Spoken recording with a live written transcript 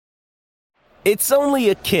It's only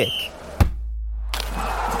a kick,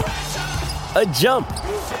 a jump,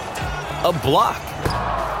 a block.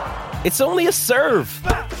 It's only a serve.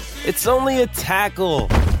 It's only a tackle,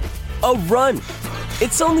 a run.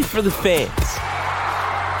 It's only for the fans.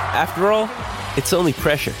 After all, it's only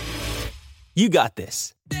pressure. You got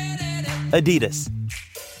this. Adidas.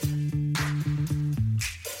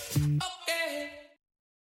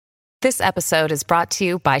 This episode is brought to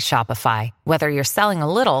you by Shopify. Whether you're selling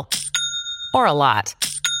a little or a lot,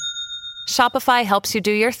 Shopify helps you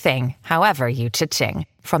do your thing, however you cha-ching.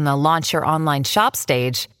 From the launch your online shop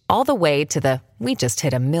stage, all the way to the we just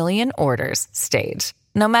hit 1 million orders stage.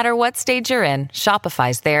 No matter what stage you're in,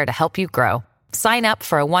 Shopify's there to help you grow. Sign up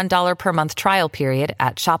for a $1 per month trial period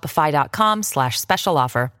at shopify.com/special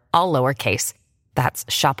offer, all lowercase. That's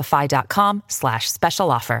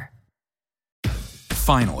shopify.com/special offer.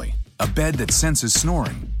 Finally, a bed that senses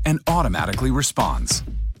snoring and automatically responds.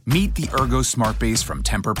 Meet the Ergo Smart Base from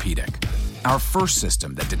Tempur-Pedic, our first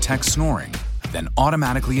system that detects snoring, then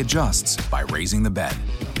automatically adjusts by raising the bed.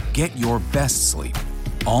 Get your best sleep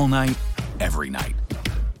all night, every night.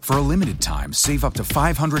 For a limited time, save up to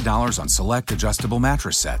 $500 on select adjustable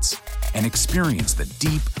mattress sets and experience the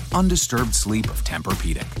deep, undisturbed sleep of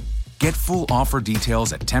Tempur-Pedic. Get full offer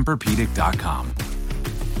details at TempurPedic.com.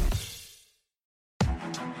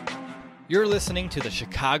 You're listening to the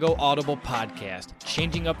Chicago Audible Podcast,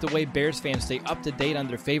 changing up the way Bears fans stay up to date on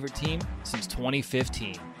their favorite team since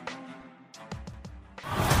 2015.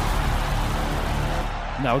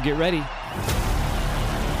 Now get ready,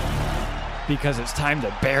 because it's time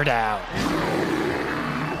to bear down.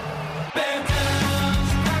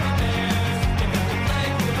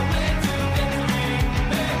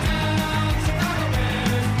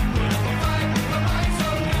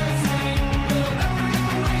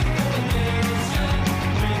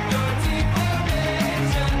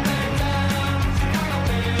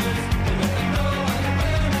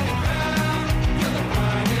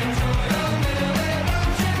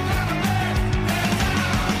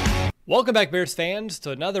 Welcome back, Bears fans, to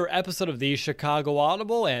another episode of the Chicago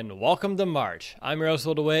Audible, and welcome to March. I'm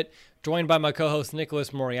Russell DeWitt, joined by my co-host Nicholas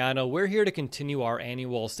Moriano. We're here to continue our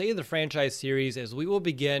annual State of the Franchise series as we will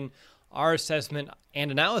begin our assessment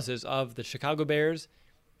and analysis of the Chicago Bears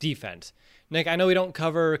defense. Nick, I know we don't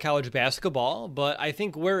cover college basketball, but I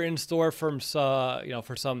think we're in store for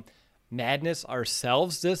some madness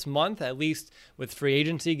ourselves this month, at least with free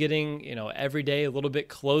agency getting every day a little bit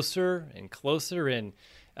closer and closer. And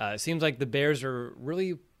it seems like the Bears are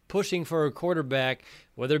really pushing for a quarterback,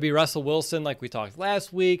 whether it be Russell Wilson, like we talked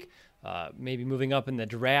last week, maybe moving up in the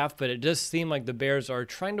draft. But it just seemed like the Bears are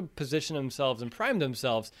trying to position themselves and prime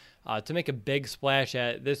themselves to make a big splash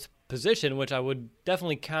at this position, which I would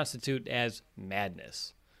definitely constitute as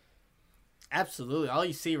madness. Absolutely. All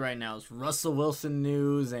you see right now is Russell Wilson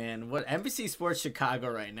news, and what NBC Sports Chicago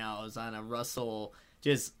right now is on a Russell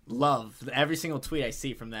just love. Every single tweet I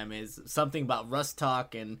see from them is something about Russ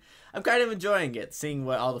talk, and I'm kind of enjoying it, seeing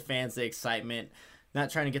what all the fans, the excitement, not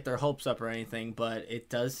trying to get their hopes up or anything, but it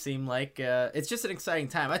does seem like it's just an exciting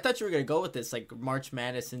time. I thought you were going to go with this, like March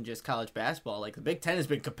Madness and just college basketball. Like the Big Ten has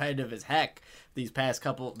been competitive as heck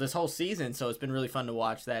this whole season, so it's been really fun to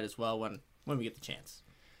watch that as well when we get the chance.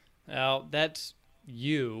 Now, that's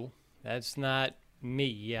you. That's not me.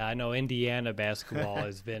 Yeah, I know Indiana basketball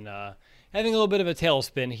has been having a little bit of a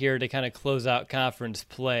tailspin here to kind of close out conference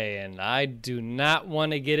play, and I do not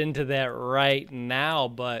want to get into that right now,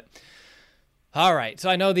 but all right. So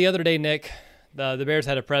I know the other day, Nick, the Bears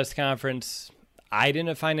had a press conference. I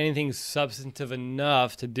didn't find anything substantive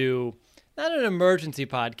enough to do, not an emergency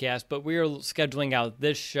podcast, but we were scheduling out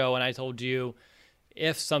this show, and I told you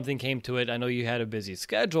if something came to it, I know you had a busy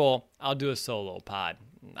schedule, I'll do a solo pod.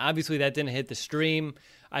 Obviously, that didn't hit the stream.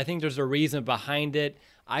 I think there's a reason behind it.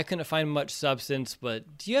 I couldn't find much substance,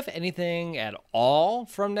 but do you have anything at all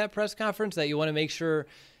from that press conference that you want to make sure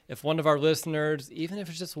if one of our listeners, even if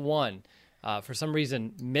it's just one, for some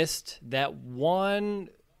reason missed that one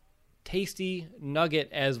tasty nugget,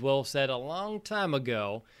 as Will said a long time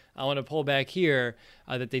ago, I want to pull back here,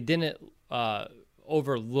 that they didn't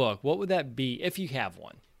overlook? What would that be if you have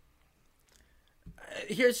one?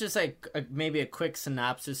 Here's just like maybe a quick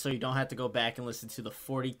synopsis so you don't have to go back and listen to the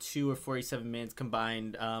 42 or 47 minutes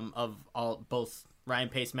combined of both Ryan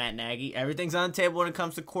Pace, Matt Nagy. Everything's on the table when it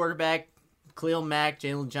comes to quarterback. Khalil Mack,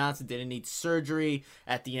 Jalen Johnson didn't need surgery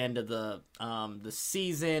at the end of the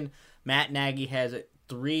season. Matt Nagy has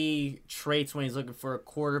 3 traits when he's looking for a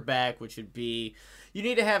quarterback, which would be you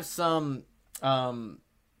need to have some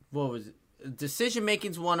decision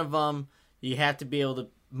making's one of them. You have to be able to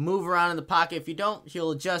move around in the pocket. If you don't,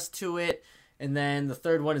 he'll adjust to it. And then the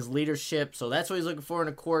third one is leadership. So that's what he's looking for in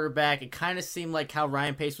a quarterback. It kind of seemed like how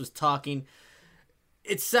Ryan Pace was talking.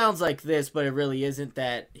 It sounds like this, but it really isn't,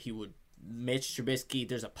 that he would. Mitch Trubisky,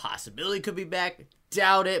 there's a possibility could be back.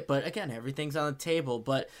 Doubt it. But again, everything's on the table.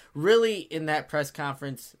 But really, in that press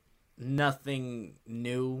conference, nothing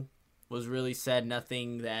new was really said.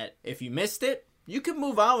 Nothing that if you missed it, you can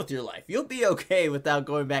move on with your life. You'll be okay without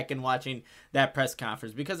going back and watching that press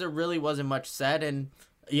conference, because there really wasn't much said. And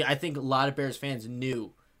yeah, I think a lot of Bears fans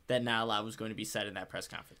knew that not a lot was going to be said in that press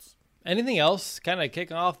conference. Anything else kind of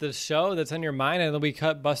kicking off this show that's on your mind? And then we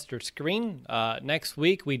cut Buster Screen. Next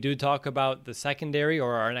week, we do talk about the secondary,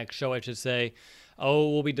 or our next show, I should say.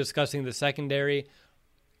 We'll be discussing the secondary.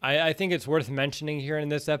 I think it's worth mentioning here in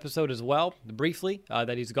this episode as well, briefly,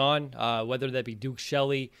 that he's gone, whether that be Duke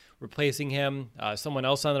Shelley replacing him, someone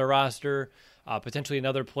else on the roster, potentially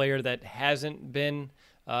another player that hasn't been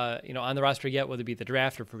on the roster yet, whether it be the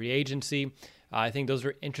draft or free agency. I think those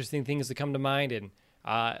are interesting things that come to mind. And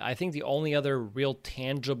I think the only other real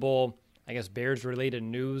tangible, Bears-related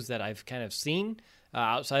news that I've kind of seen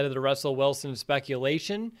outside of the Russell Wilson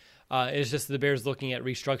speculation is just the Bears looking at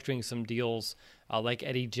restructuring some deals like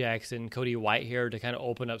Eddie Jackson, Cody Whitehair, to kind of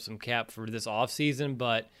open up some cap for this offseason.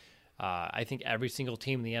 But I think every single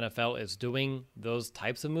team in the NFL is doing those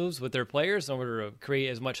types of moves with their players in order to create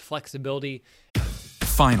as much flexibility.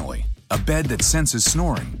 Finally, a bed that senses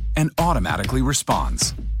snoring and automatically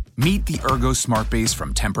responds. Meet the Ergo Smart Base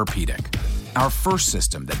from Tempur-Pedic, our first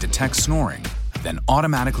system that detects snoring, then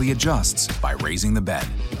automatically adjusts by raising the bed.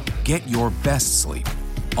 Get your best sleep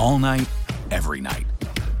all night, every night.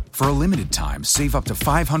 For a limited time, save up to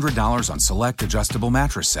 $500 on select adjustable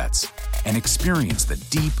mattress sets and experience the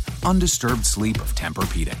deep, undisturbed sleep of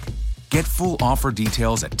Tempur-Pedic. Get full offer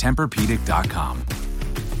details at TempurPedic.com.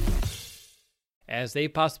 As they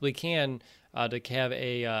possibly can to have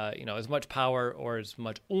a as much power or as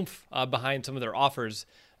much oomph behind some of their offers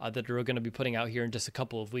that they're going to be putting out here in just a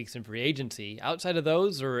couple of weeks in free agency. Outside of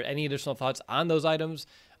those, or any additional thoughts on those items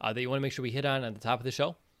that you want to make sure we hit on the top of the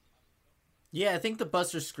show? Yeah, I think the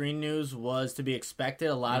Buster Screen news was to be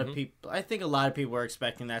expected. I think a lot of people were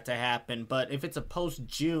expecting that to happen. But if it's a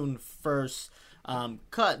post-June 1st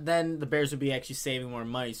cut, then the Bears would be actually saving more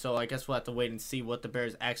money. So I guess we'll have to wait and see what the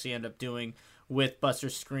Bears actually end up doing with Buster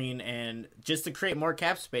Screen, and just to create more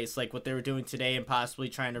cap space like what they were doing today, and possibly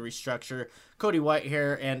trying to restructure Cody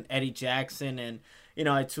Whitehair and Eddie Jackson. And,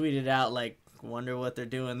 I tweeted out, wonder what they're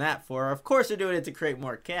doing that for. Of course they're doing it to create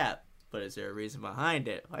more cap, but is there a reason behind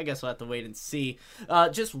it? I guess we'll have to wait and see.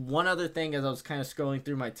 Just one other thing, as I was kind of scrolling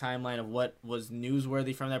through my timeline of what was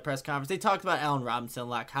newsworthy from that press conference, they talked about Allen Robinson,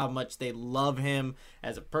 how much they love him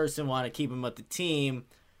as a person, want to keep him with the team.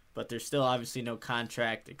 But there's still obviously no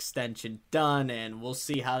contract extension done, and we'll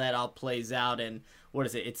see how that all plays out. And what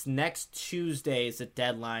is it? It's next Tuesday is the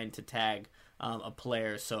deadline to tag a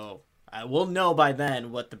player. So we'll know by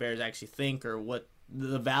then what the Bears actually think, or what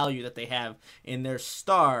the value that they have in their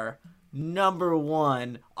star, number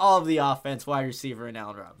one, all of the offense, wide receiver, and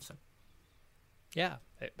Allen Robinson. Yeah,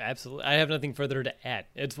 absolutely. I have nothing further to add.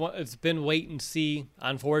 It's been wait and see,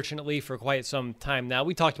 unfortunately, for quite some time now.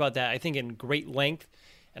 We talked about that, I think, in great length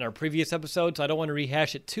in our previous episode, so I don't want to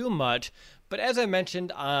rehash it too much. But as I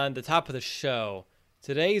mentioned on the top of the show,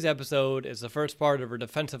 today's episode is the first part of our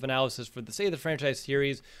defensive analysis for the State of the Franchise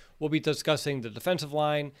series. We'll be discussing the defensive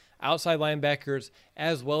line, outside linebackers,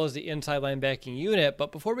 as well as the inside linebacking unit.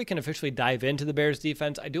 But before we can officially dive into the Bears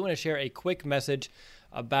defense, I do want to share a quick message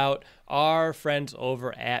about our friends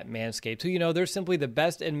over at Manscaped, who, they're simply the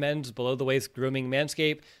best in men's below-the-waist grooming.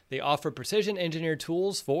 Manscaped, they offer precision-engineered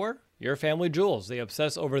tools for your family jewels. They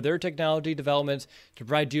obsess over their technology developments to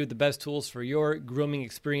provide you the best tools for your grooming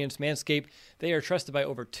experience. Manscaped, they are trusted by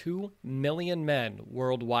over 2 million men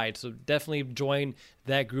worldwide, so definitely join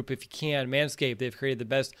that group if you can. Manscaped, they've created the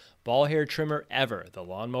best ball hair trimmer ever, the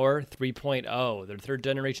Lawnmower 3.0. Their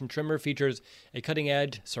third-generation trimmer features a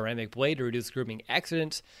cutting-edge ceramic blade to reduce grooming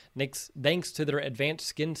accidents. Thanks to their advanced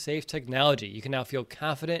skin-safe technology, you can now feel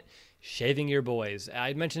confident shaving your boys.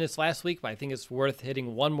 I mentioned this last week, but I think it's worth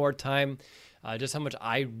hitting one more time. Just how much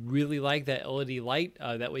I really like that LED light.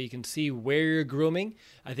 That way you can see where you're grooming.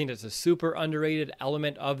 I think that's a super underrated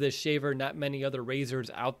element of this shaver. Not many other razors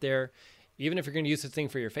out there. Even if you're going to use this thing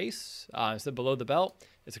for your face, instead below the belt,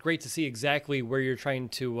 it's great to see exactly where you're trying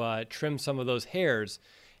to trim some of those hairs.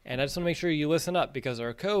 And I just want to make sure you listen up, because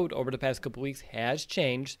our code over the past couple weeks has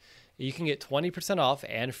changed. You can get 20% off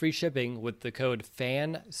and free shipping with the code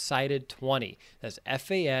FANSIDED20. That's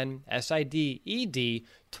FANSIDED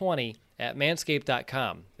 20 at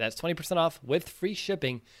manscaped.com. That's 20% off with free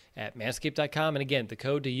shipping at manscaped.com. And again, the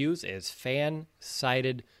code to use is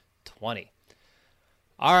FANSIDED20.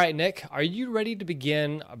 All right, Nick, are you ready to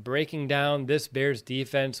begin breaking down this Bears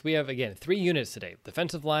defense? We have, again, 3 units today: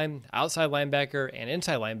 defensive line, outside linebacker, and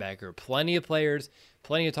inside linebacker. Plenty of players,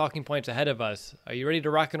 plenty of talking points ahead of us. Are you ready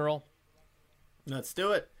to rock and roll? Let's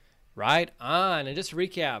do it. Right on. And just a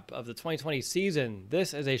recap of the 2020 season,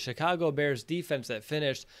 this is a Chicago Bears defense that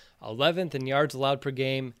finished 11th in yards allowed per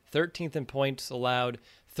game, 13th in points allowed,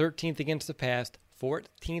 13th against the pass,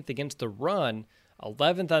 14th against the run,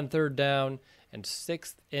 11th on third down, and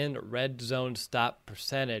 6th in red zone stop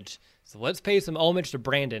percentage. So let's pay some homage to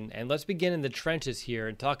Brandon, and let's begin in the trenches here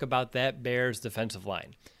and talk about that Bears defensive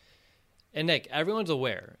line. And Nick, everyone's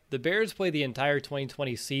aware, the Bears played the entire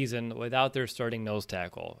 2020 season without their starting nose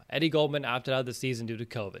tackle. Eddie Goldman opted out of the season due to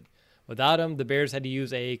COVID. Without him, the Bears had to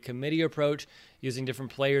use a committee approach, using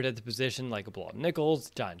different players at the position like Bilal Nichols,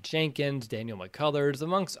 John Jenkins, Daniel McCullers,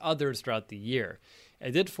 amongst others throughout the year.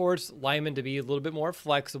 It did force linemen to be a little bit more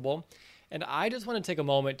flexible. And I just want to take a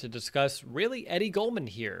moment to discuss really Eddie Goldman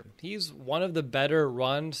here. He's one of the better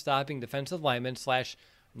run-stopping defensive linemen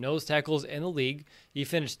 / nose tackles in the league. He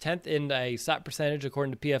finished 10th in a stop percentage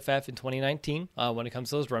according to PFF in 2019 when it comes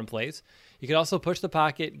to those run plays. He could also push the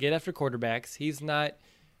pocket, get after quarterbacks. He's not,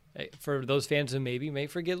 for those fans who maybe may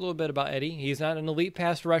forget a little bit about Eddie, he's not an elite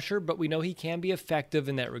pass rusher, but we know he can be effective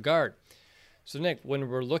in that regard. So Nick, when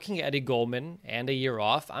we're looking at Eddie Goldman and a year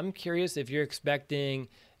off, I'm curious if you're expecting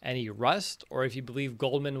any rust, or if you believe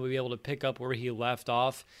Goldman will be able to pick up where he left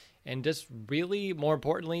off, and just really, more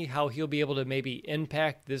importantly, how he'll be able to maybe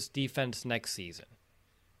impact this defense next season.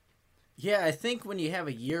 Yeah, I think when you have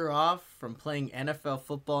a year off from playing NFL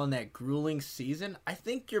football in that grueling season, I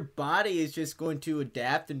think your body is just going to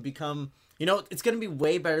adapt and become, it's going to be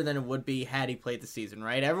way better than it would be had he played the season,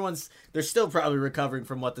 right? They're still probably recovering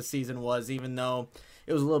from what the season was, even though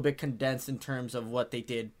it was a little bit condensed in terms of what they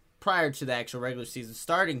did prior to the actual regular season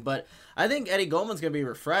starting. But I think Eddie Goldman's going to be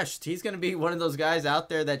refreshed. He's going to be one of those guys out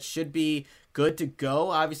there that should be good to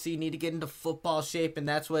go. Obviously, you need to get into football shape, and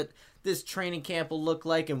that's what this training camp will look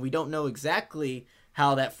like, and we don't know exactly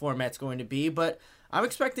how that format's going to be, but I'm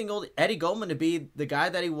expecting Eddie Goldman to be the guy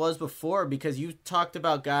that he was before, because you talked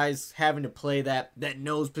about guys having to play that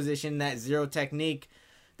nose position, that zero technique.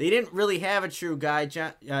 They didn't really have a true guy.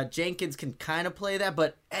 Jenkins can kind of play that,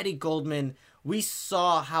 but Eddie Goldman, we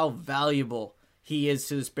saw how valuable he is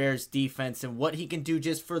to this Bears defense and what he can do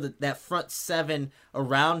just for that front 7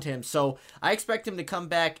 around him. So I expect him to come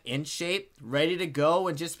back in shape, ready to go,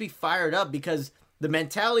 and just be fired up, because the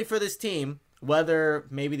mentality for this team, whether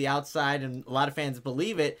maybe the outside and a lot of fans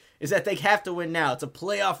believe it, is that they have to win now. It's a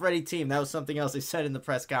playoff-ready team. That was something else they said in the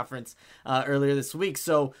press conference earlier this week.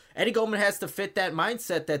 So Eddie Goldman has to fit that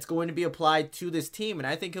mindset that's going to be applied to this team, and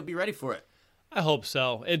I think he'll be ready for it. I hope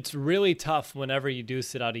so. It's really tough whenever you do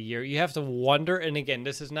sit out a year. You have to wonder, and again,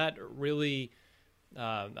 this is not really,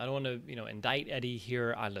 I don't want to, indict Eddie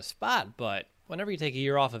here on the spot, but whenever you take a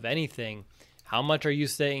year off of anything, how much are you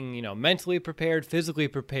staying, mentally prepared, physically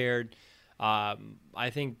prepared? I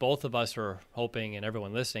think both of us are hoping, and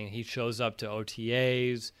everyone listening, he shows up to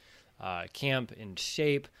OTAs, camp in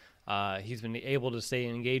shape. He's been able to stay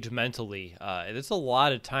engaged mentally. It's a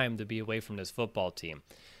lot of time to be away from this football team.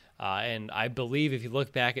 And I believe if you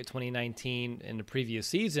look back at 2019 and the previous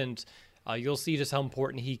seasons, you'll see just how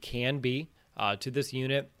important he can be to this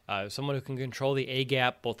unit. Someone who can control the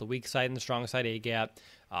A-gap, both the weak side and the strong side A-gap.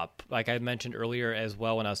 Like I mentioned earlier as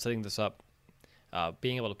well when I was setting this up,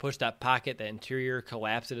 being able to push that pocket, that interior,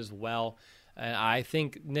 collapse it as well. And I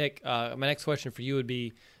think, Nick, my next question for you would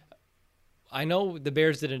be, I know the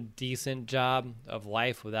Bears did a decent job of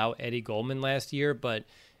life without Eddie Goldman last year, but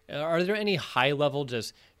are there any high-level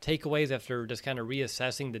just takeaways after just kind of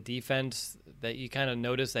reassessing the defense that you kind of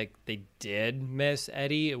noticed like they did miss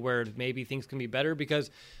Eddie, where maybe things can be better?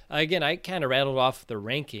 Because, again, I kind of rattled off the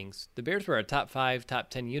rankings. The Bears were a top 5, top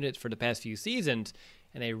 10 units for the past few seasons,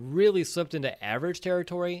 and they really slipped into average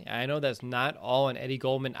territory. I know that's not all on Eddie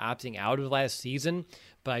Goldman opting out of last season,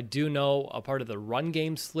 but I do know a part of the run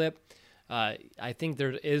game slip. I think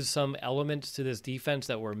there is some elements to this defense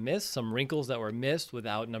that were missed, some wrinkles that were missed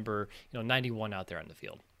without number 91 out there on the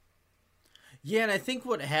field. Yeah, and I think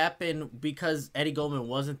what happened, because Eddie Goldman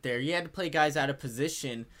wasn't there, you had to play guys out of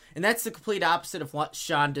position, and that's the complete opposite of what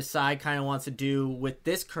Sean Desai kind of wants to do with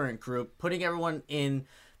this current group, putting everyone in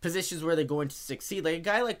positions where they're going to succeed. Like a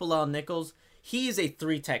guy like Bilal Nichols, he is a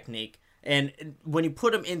 3 technique, and when you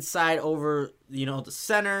put him inside over the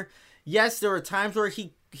center, yes, there were times where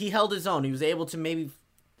he held his own. He was able to maybe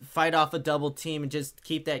fight off a double team and just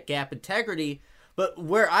keep that gap integrity. But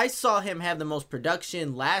where I saw him have the most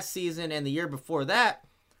production last season and the year before that,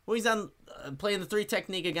 when he's on playing the 3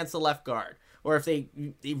 technique against the left guard, or if they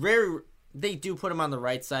very they do put him on the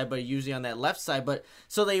right side, but usually on that left side. But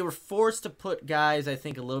so they were forced to put guys, I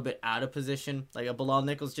think, a little bit out of position. Like a Bilal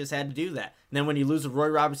Nichols just had to do that. And then when you lose a Roy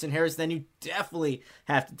Robertson Harris, then you definitely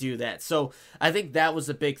have to do that. So I think that was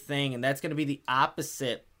a big thing, and that's going to be the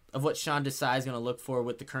opposite of what Sean Desai is going to look for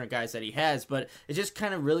with the current guys that he has. But it just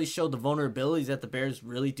kind of really showed the vulnerabilities that the Bears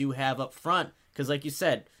really do have up front. Because like you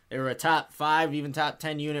said, they were a top 5, even top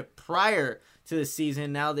 10 unit prior to the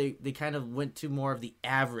season. Now they kind of went to more of the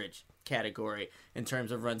average category in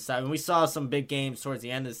terms of run stop. And we saw some big games towards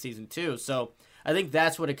the end of the season too. So I think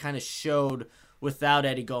that's what it kind of showed without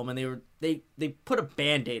Eddie Goldman. They put a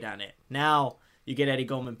Band-Aid on it. Now you get Eddie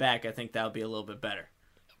Goldman back, I think that'll be a little bit better.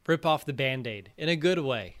 Rip off the Band-Aid in a good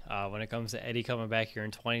way when it comes to Eddie coming back here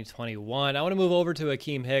in 2021. I want to move over to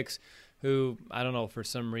Akiem Hicks, who, I don't know, for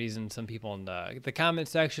some reason, some people in the comment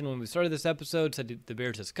section when we started this episode said the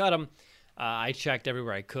Bears just cut him. I checked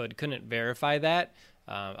everywhere I couldn't verify that,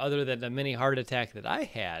 other than a mini heart attack that I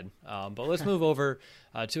had. But let's move over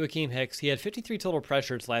to Akiem Hicks. He had 53 total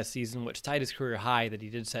pressures last season, which tied his career high that he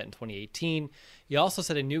did set in 2018. He also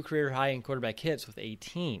set a new career high in quarterback hits with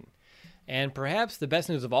 18. And perhaps the best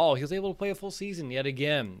news of all, he was able to play a full season yet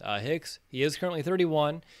again. Hicks, he is currently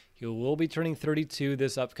 31. He will be turning 32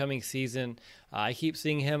 this upcoming season. I keep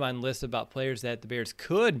seeing him on lists about players that the Bears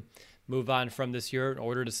could move on from this year in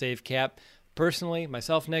order to save cap. Personally,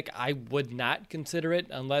 myself, Nick, I would not consider it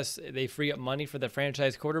unless they free up money for the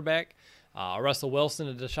franchise quarterback. Russell Wilson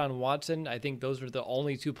and Deshaun Watson, I think those are the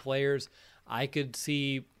only 2 players I could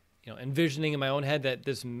see, envisioning in my own head that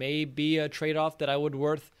this may be a trade-off that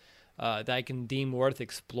I can deem worth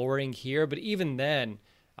exploring here. But even then,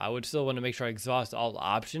 I would still want to make sure I exhaust all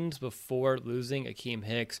options before losing Akiem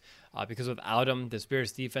Hicks, because without him, this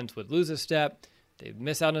Bears defense would lose a step. They'd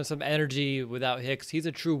miss out on some energy without Hicks. He's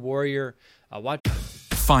a true warrior.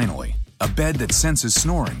 Finally, a bed that senses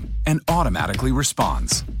snoring and automatically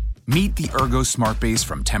responds. Meet the Ergo Smart Base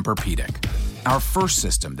from Tempur-Pedic, our first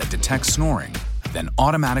system that detects snoring, then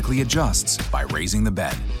automatically adjusts by raising the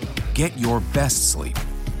bed. Get your best sleep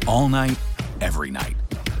all night, every night.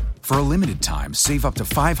 For a limited time, save up to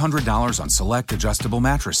 $500 on select adjustable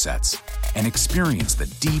mattress sets and experience the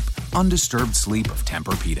deep, undisturbed sleep of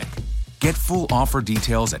Tempur-Pedic. Get full offer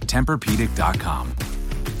details at TempurPedic.com.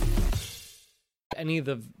 Any of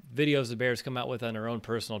the videos the Bears come out with on their own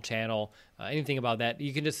personal channel, anything about that,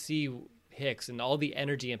 you can just see Hicks and all the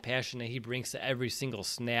energy and passion that he brings to every single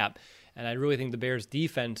snap. And I really think the Bears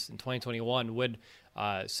defense in 2021 would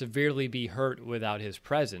severely be hurt without his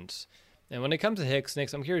presence. And when it comes to Hicks,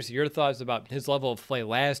 Nick, I'm curious your thoughts about his level of play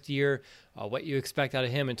last year, what you expect out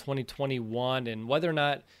of him in 2021, and whether or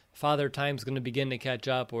not Father Time's going to begin to catch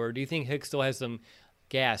up, or do you think Hicks still has some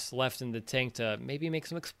gas left in the tank to maybe make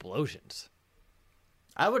some explosions?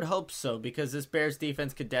 I would hope so, because this Bears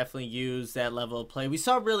defense could definitely use that level of play. We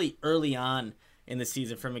saw really early on in the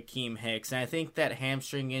season from Akiem Hicks, and I think that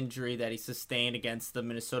hamstring injury that he sustained against the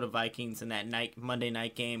Minnesota Vikings in that Monday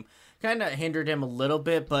night game kind of hindered him a little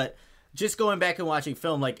bit. But just going back and watching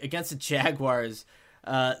film, like against the Jaguars,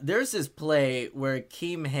 there's this play where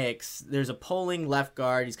Akiem Hicks, there's a pulling left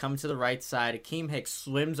guard, he's coming to the right side, Akiem Hicks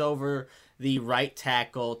swims over the right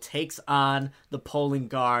tackle, takes on the pulling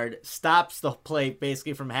guard, stops the play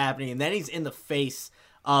basically from happening, and then he's in the face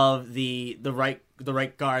of the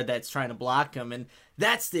right guard that's trying to block him. And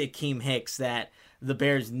that's the Akiem Hicks that the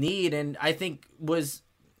Bears need, and I think was,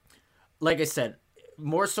 like I said,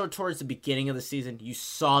 more so towards the beginning of the season, you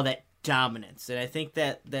saw that dominance, and I think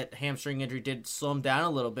that hamstring injury did slow him down a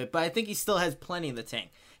little bit, but I think he still has plenty in the tank.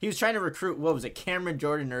 He was trying to recruit, what was it, Cameron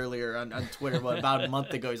Jordan earlier on Twitter, about a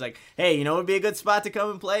month ago. He's like, hey, it would be a good spot to come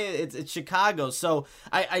and play? It's Chicago. So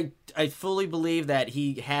I fully believe that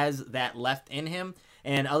he has that left in him.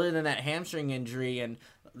 And other than that hamstring injury and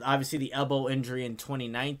obviously the elbow injury in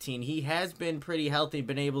 2019, he has been pretty healthy,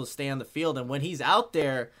 been able to stay on the field. And when he's out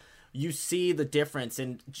there, you see the difference.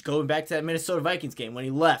 And going back to that Minnesota Vikings game, when he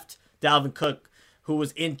left, Dalvin Cook, who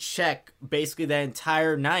was in check basically that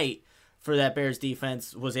entire night for that Bears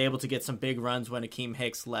defense, was able to get some big runs when Akiem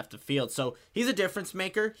Hicks left the field. So he's a difference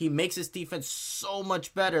maker. He makes his defense so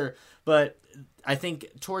much better. But I think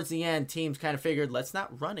towards the end, teams kind of figured, let's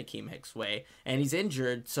not run Akiem Hicks' way. And he's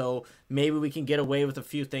injured, so maybe we can get away with a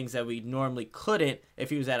few things that we normally couldn't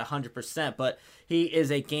if he was at 100%. But he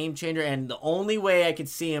is a game changer, and the only way I could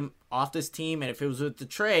see him off this team, and if it was with the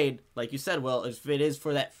trade, like you said, well, if it is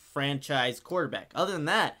for that franchise quarterback. Other than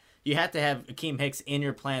that, you have to have Akiem Hicks in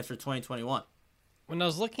your plans for 2021. When I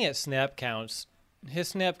was looking at snap counts, his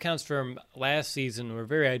snap counts from last season were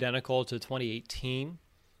very identical to 2018.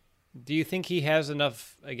 Do you think he has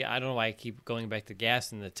enough? Again, I don't know why I keep going back to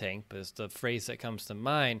gas in the tank, but it's the phrase that comes to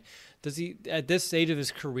mind. Does he, at this stage of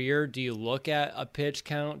his career, do you look at a pitch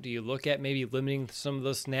count? Do you look at maybe limiting some of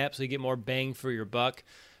those snaps so you get more bang for your buck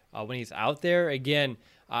when he's out there? Again,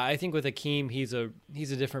 I think with Akeem, he's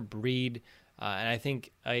a different breed, and I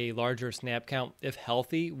think a larger snap count, if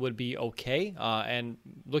healthy, would be okay. And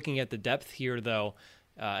looking at the depth here, though,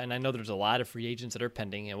 and I know there's a lot of free agents that are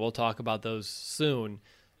pending, and we'll talk about those soon.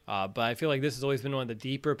 But I feel like this has always been one of the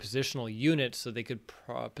deeper positional units, so they could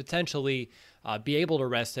potentially be able to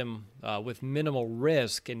rest him with minimal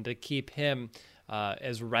risk and to keep him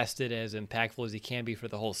as rested, as impactful as he can be for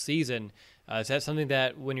the whole season. Is that something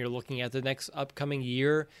that when you're looking at the next upcoming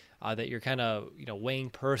year that you're kind of weighing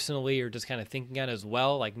personally or just kind of thinking on as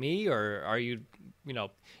well, like me, or are you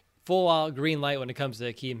full out green light when it comes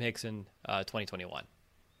to Akeem Hicks in 2021?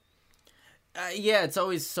 Yeah, it's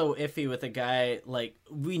always so iffy with a guy. Like,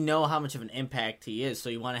 we know how much of an impact he is, so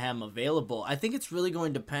you want to have him available. I think it's really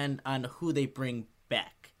going to depend on who they bring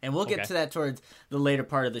back. And we'll get to that towards the later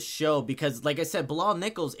part of the show because, like I said, Bilal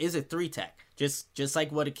Nichols is a 3-tech. Just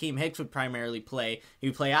like what Akeem Hicks would primarily play. He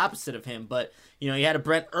would play opposite of him. But, you had a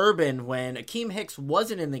Brent Urban when Akeem Hicks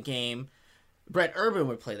wasn't in the game. Brent Urban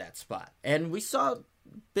would play that spot. And we saw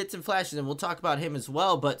bits and flashes, and we'll talk about him as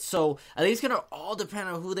well. But so I think it's going to all depend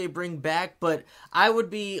on who they bring back. But I would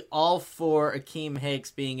be all for Akeem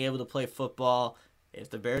Hicks being able to play football if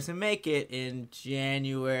the Bears can make it in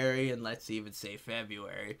January, and let's even say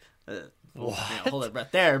February. Hold that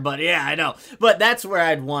breath there. But yeah, I know. But that's where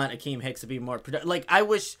I'd want Akeem Hicks to be more productive. Like, I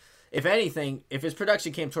wish, if anything, if his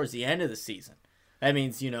production came towards the end of the season, that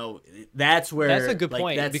means, that's where... That's a good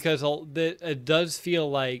point, because it does feel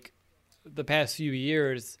like the past few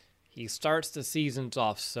years, he starts the seasons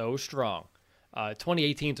off so strong.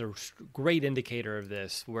 2018 is a great indicator of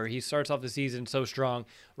this, where he starts off the season so strong,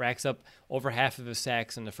 racks up over half of his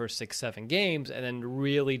sacks in the first 6-7 games, and then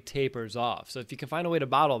really tapers off. So if you can find a way to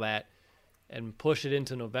bottle that and push it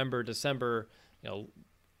into November, December,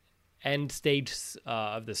 end stage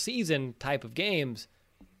of the season type of games,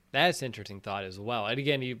 that's an interesting thought as well. And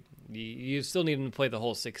again, you still need him to play the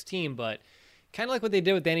whole 16, but kind of like what they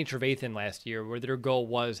did with Danny Trevathan last year, where their goal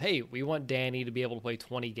was, hey, we want Danny to be able to play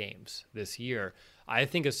 20 games this year. I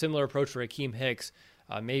think a similar approach for Akeem Hicks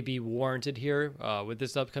may be warranted here with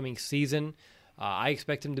this upcoming season. I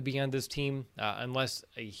expect him to be on this team unless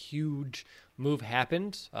a huge move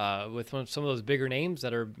happens with some of those bigger names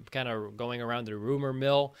that are kind of going around the rumor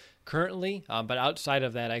mill currently. But outside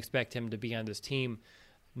of that, I expect him to be on this team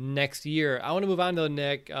next year. I want to move on to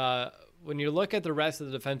Nick. When you look at the rest of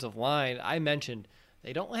the defensive line, I mentioned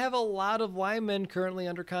they don't have a lot of linemen currently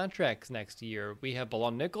under contracts next year. We have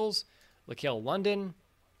Bilal Nichols, Laquel London,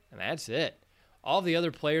 and that's it. All the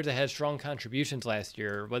other players that had strong contributions last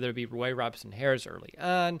year, whether it be Roy Robson Harris early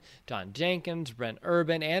on, John Jenkins, Brent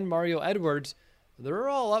Urban, and Mario Edwards, they're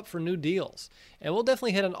all up for new deals. And we'll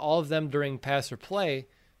definitely hit on all of them during pass or play.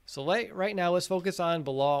 So right now, let's focus on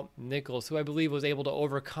Bilal Nichols, who I believe was able to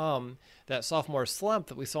overcome that sophomore slump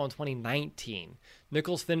that we saw in 2019.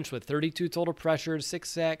 Nichols finished with 32 total pressures, 6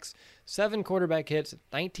 sacks, 7 quarterback hits,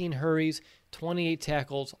 19 hurries, 28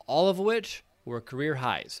 tackles, all of which were career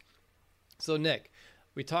highs. So, Nick,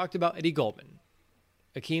 we talked about Eddie Goldman,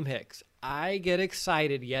 Akeem Hicks. I get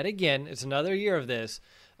excited yet again. It's another year of this.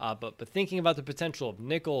 But thinking about the potential of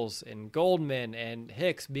Nichols and Goldman and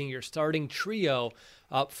Hicks being your starting trio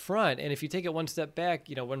up front, and if you take it one step back,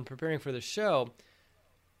 when preparing for the show,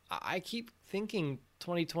 I keep thinking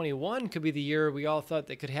 2021 could be the year we all thought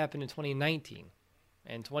that could happen in 2019.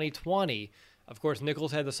 And 2020, of course,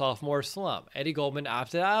 Nichols had the sophomore slump. Eddie Goldman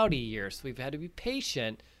opted out a year, so we've had to be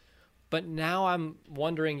patient. But now I'm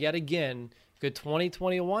wondering yet again, could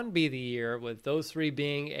 2021 be the year with those three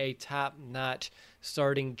being a top-notch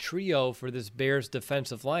starting trio for this Bears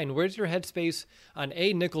defensive line? Where's your headspace on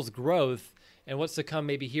Nichols' growth and what's to come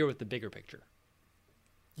maybe here with the bigger picture?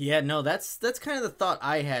 Yeah, no, that's kind of the thought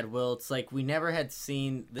I had, Will. It's like we never had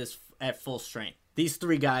seen this at full strength. These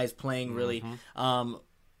three guys playing really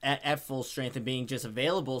at full strength and being just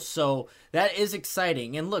available. So that is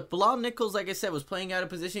exciting. And look, Bilal Nichols, like I said, was playing out of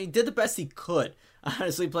position. He did the best he could,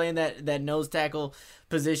 honestly, playing that nose tackle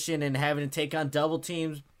position and having to take on double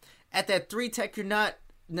teams. At that 3-tech, you're not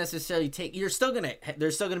necessarily there's still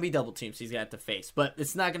gonna be double teams he's got to face, but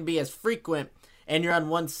it's not gonna be as frequent, and you're on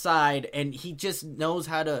one side, and he just knows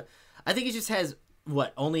how to. I think he just has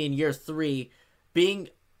only in year 3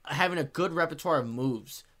 having a good repertoire of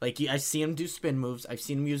moves. Like, I've seen him do spin moves, I've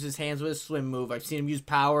seen him use his hands with a swim move, I've seen him use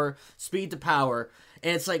power, speed to power,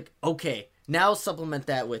 and it's like, okay, now supplement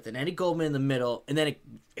that with an Eddie Goldman in the middle, and then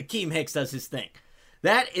Akeem Hicks does his thing.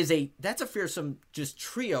 that's a fearsome just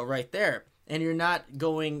trio right there. And you're not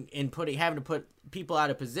going and having to put people out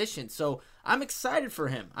of position. So I'm excited for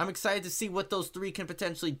him. I'm excited to see what those three can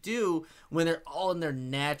potentially do when they're all in their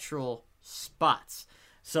natural spots.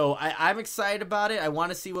 So I'm excited about it. I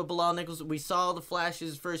want to see what Bilal Nichols. We saw the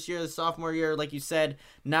flashes first year, the sophomore year, like you said,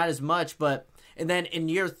 not as much. And then in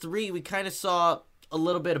year 3, we kind of saw a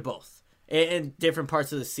little bit of both in different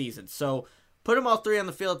parts of the season. So put them all three on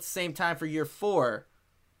the field at the same time for year 4.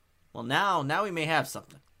 Well, now we may have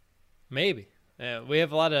something. Maybe. We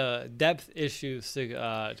have a lot of depth issues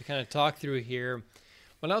to kind of talk through here.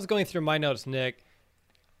 When I was going through my notes, Nick,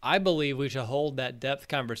 I believe we should hold that depth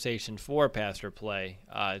conversation for pass or play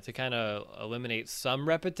to kind of eliminate some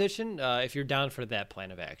repetition if you're down for that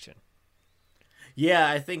plan of action. Yeah,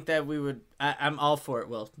 I think that we would. I'm all for it,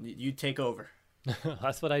 Will. You take over.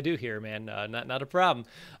 That's what I do here, man. Not a problem.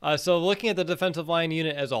 So looking at the defensive line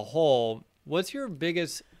unit as a whole, what's your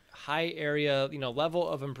biggest high area, level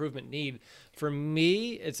of improvement need? For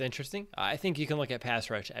me, it's interesting. I think you can look at pass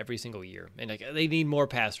rush every single year, and they need more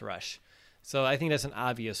pass rush. So I think that's an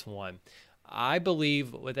obvious one. I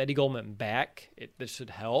believe with Eddie Goldman back, this should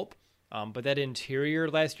help. But that interior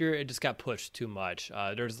last year, it just got pushed too much.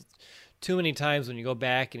 There's too many times when you go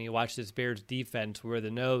back and you watch this Bears defense where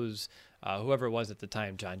the nose, whoever it was at the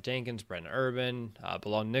time, John Jenkins, Brent Urban,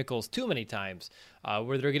 Bilal Nichols, too many times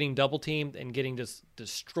where they're getting double teamed and getting just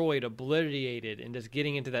destroyed, obliterated, and just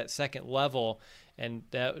getting into that second level. And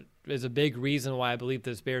that is a big reason why I believe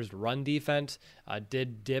this Bears run defense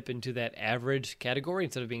did dip into that average category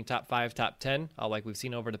instead of being top 5, top 10, like we've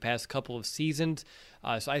seen over the past couple of seasons.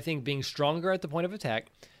 So I think being stronger at the point of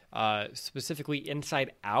attack, specifically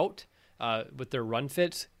inside out, with their run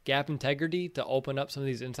fits, gap integrity to open up some of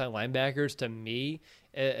these inside linebackers, to me,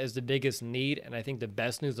 is the biggest need. And I think the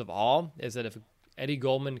best news of all is that if Eddie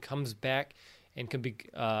Goldman comes back and can be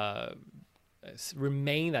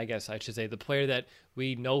remain, I guess I should say, the player that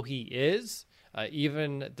we know he is,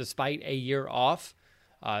 even despite a year off,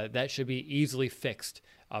 that should be easily fixed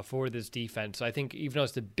for this defense. So I think even though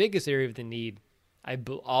it's the biggest area of the need, I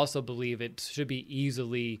also believe it should be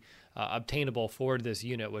easily obtainable for this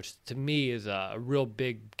unit, which to me is a real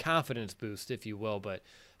big confidence boost, if you will. But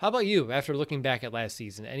how about you, after looking back at last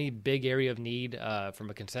season? Any big area of need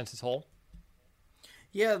from a consensus whole?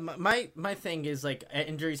 Yeah, my thing is, like,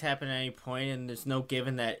 injuries happen at any point, and there's no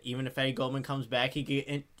given that even if Eddie Goldman comes back, he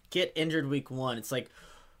could get injured week 1. It's like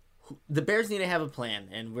the Bears need to have a plan,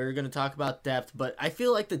 and we're going to talk about depth, but I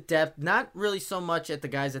feel like the depth, not really so much at the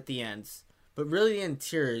guys at the ends, but really the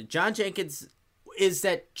interior. John Jenkins is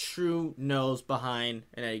that true nose behind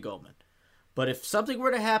an Eddie Goldman. But if something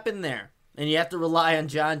were to happen there, and you have to rely on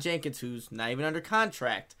John Jenkins, who's not even under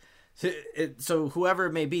contract, so whoever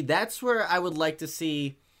it may be, that's where I would like to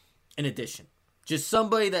see an addition. Just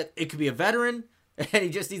somebody that, it could be a veteran, and he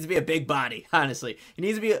just needs to be a big body, honestly. He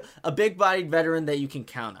needs to be a big-bodied veteran that you can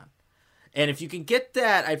count on. And if you can get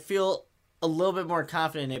that, I feel a little bit more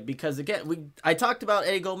confident in it, because, again, I talked about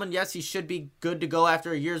Eddie Goldman. Yes, he should be good to go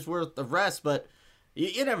after a year's worth of rest, but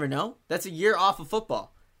you never know. That's a year off of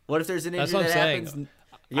football. What if there's an injury that happens?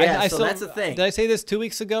 Yeah, so that's the thing. Did I say this 2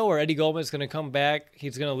 weeks ago, where Eddie Goldman is going to come back?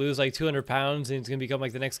 He's going to lose like 200 pounds, and he's going to become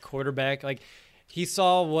like the next quarterback. Like, he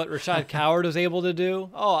saw what Rashad Coward was able to do.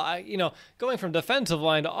 Going from defensive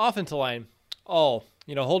line to offensive line.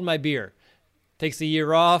 Hold my beer. Takes a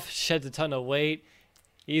year off, sheds a ton of weight.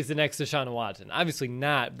 He's the next Deshaun Watson. Obviously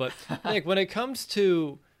not, but Nick, when it comes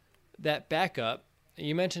to that backup,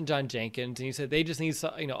 you mentioned John Jenkins, and you said they just need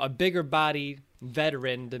a bigger body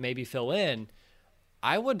veteran to maybe fill in.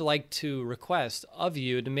 I would like to request of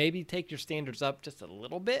you to maybe take your standards up just a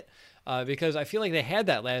little bit, because I feel like they had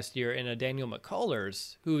that last year in a Daniel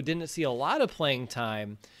McCullers, who didn't see a lot of playing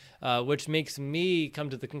time, which makes me come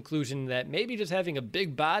to the conclusion that maybe just having a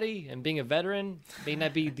big body and being a veteran may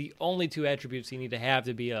not be the only two attributes you need to have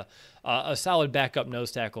to be a solid backup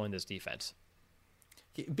nose tackle in this defense.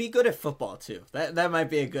 Be good at football too. That might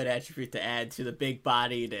be a good attribute to add to the big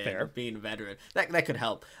bodied and being a veteran. That could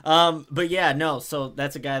help. But yeah, no. So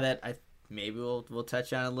that's a guy that maybe we'll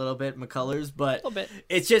touch on a little bit, McCullers. But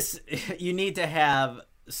it's just, you need to have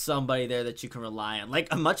somebody there that you can rely on,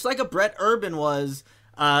 much like a Brett Urban was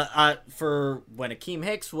for when Akeem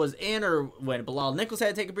Hicks was in, or when Bilal Nichols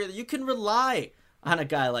had to take a breather. You can rely on a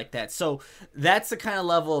guy like that. So that's the kind of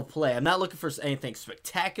level of play. I'm not looking for anything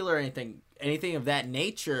spectacular, anything of that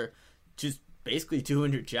nature. Just basically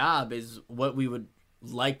doing your job is what we would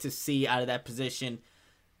like to see out of that position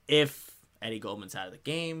if Eddie Goldman's out of the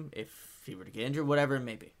game, if he were to get injured, whatever it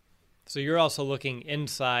may be. So you're also looking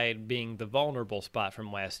inside, being the vulnerable spot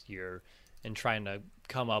from last year, and trying to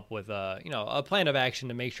come up with a plan of action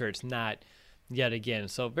to make sure it's not yet again.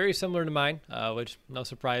 So very similar to mine, which no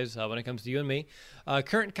surprise when it comes to you and me.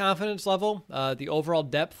 Current confidence level, the overall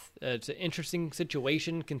depth, it's an interesting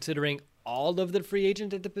situation considering all of the free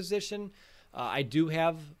agents at the position. I do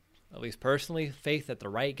have, at least personally, faith that the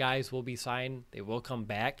right guys will be signed. They will come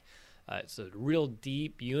back. It's a real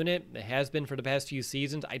deep unit. It has been for the past few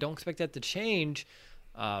seasons. I don't expect that to change,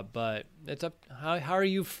 but it's up. How are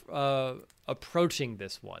you approaching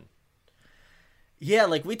this one? Yeah,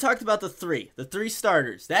 like we talked about the three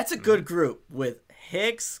starters. That's a good group with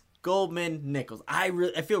Hicks, Goldman, Nichols. I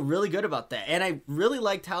feel really good about that, and I really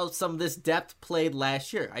liked how some of this depth played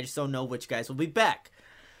last year. I just don't know which guys will be back.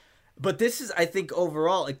 But this is, I think,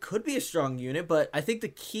 overall, it could be a strong unit, but I think the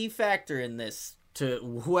key factor in this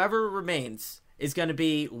to whoever remains is going to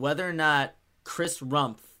be whether or not Chris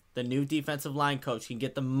Rumpf, the new defensive line coach, can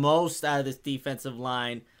get the most out of this defensive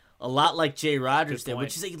line, a lot like Jay Rodgers did,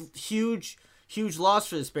 which is a huge loss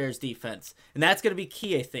for this Bears defense. And that's going to be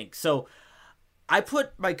key, I think. So I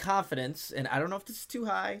put my confidence, and I don't know if this is too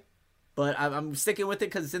high, but I'm sticking with it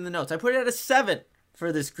because it's in the notes. I put it at a 7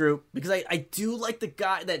 for this group because I do like the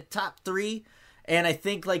guy, that top 3, and I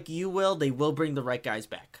think like you will, they will bring the right guys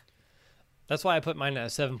back. That's why I put mine at a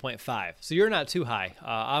 7.5. So you're not too high.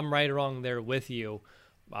 I'm right along there with you.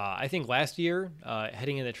 I think last year,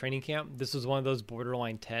 heading into training camp, this was one of those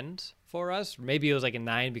borderline 10s for us. Maybe it was like a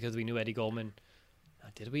 9 because we knew Eddie Goldman.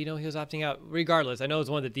 Did we know he was opting out? Regardless, I know it was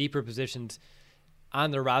one of the deeper positions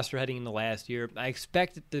on the roster heading into last year. I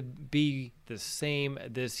expect it to be the same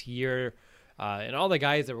this year. And all the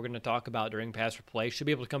guys that we're going to talk about during Pass or Play should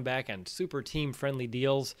be able to come back on super team-friendly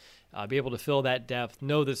deals, be able to fill that depth,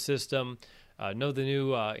 know the system, know the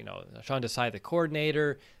new, Sean Desai, the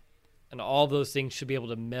coordinator, and all those things should be able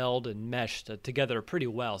to meld and mesh together pretty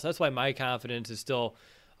well. So that's why my confidence is still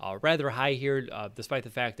rather high here, despite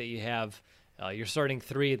the fact that you have your starting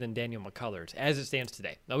 3 than Daniel McCullers, as it stands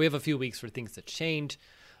today. Now, we have a few weeks for things to change.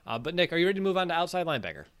 But, Nick, are you ready to move on to outside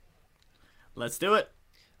linebacker? Let's do it.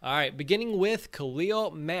 All right, beginning with Khalil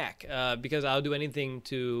Mack, because I'll do anything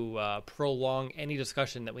to prolong any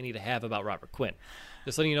discussion that we need to have about Robert Quinn.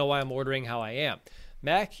 Just letting you know why I'm ordering how I am.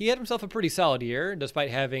 Mack, he had himself a pretty solid year, despite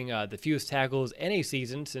having the fewest tackles in a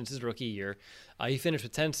season since his rookie year. He finished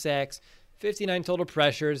with 10 sacks, 59 total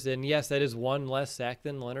pressures, and yes, that is one less sack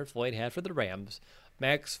than Leonard Floyd had for the Rams.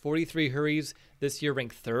 Mack's 43 hurries this year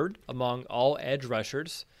ranked 3rd among all edge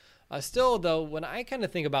rushers. Still, though, when I kind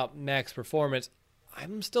of think about Mack's performance,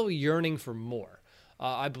 I'm still yearning for more.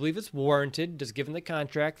 I believe it's warranted, just given the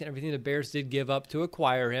contract and everything the Bears did give up to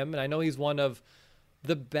acquire him. And I know he's one of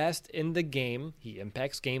the best in the game. He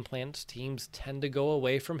impacts game plans. Teams tend to go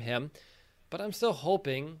away from him. But I'm still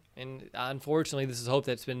hoping, and unfortunately this is hope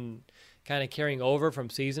that's been kind of carrying over from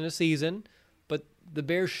season to season, but the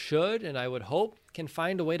Bears should, and I would hope, can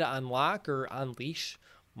find a way to unlock or unleash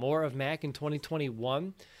more of Mack in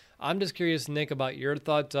 2021. I'm just curious, Nick, about your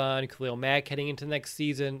thoughts on Khalil Mack heading into next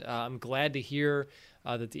season. I'm glad to hear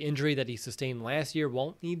that the injury that he sustained last year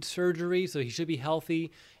won't need surgery, so he should be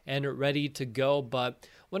healthy and ready to go. But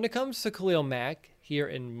when it comes to Khalil Mack here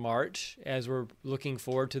in March, as we're looking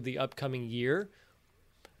forward to the upcoming year,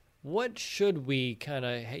 what should we kind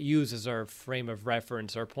of use as our frame of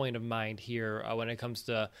reference, our point of mind here when it comes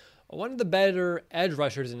to one of the better edge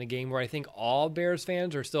rushers in the game, where I think all Bears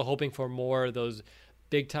fans are still hoping for more of those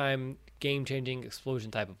big-time, game-changing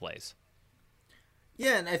explosion type of plays?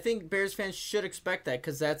 Yeah, and I think Bears fans should expect that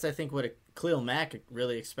because that's, I think, what Khalil Mack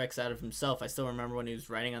really expects out of himself. I still remember when he was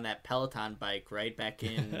riding on that Peloton bike, right, back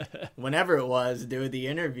in whenever it was, doing the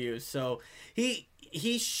interviews. So he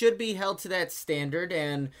should be held to that standard,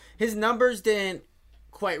 and his numbers didn't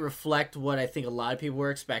quite reflect what I think a lot of people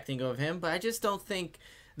were expecting of him, but I just don't think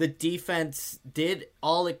the defense did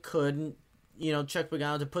all it could, Chuck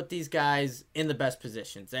Pagano, to put these guys in the best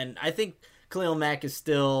positions. And I think Khalil Mack is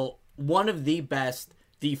still one of the best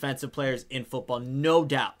defensive players in football, no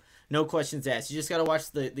doubt. No questions asked. You just got to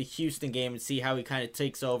watch the Houston game and see how he kind of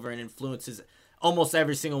takes over and influences almost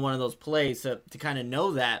every single one of those plays to kind of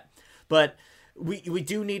know that. But we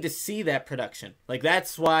do need to see that production. Like,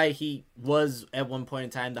 that's why he was, at one point in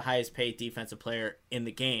time, the highest paid defensive player in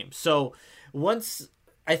the game. So once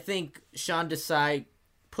I think Sean Desai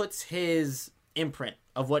puts his imprint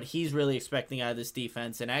of what he's really expecting out of this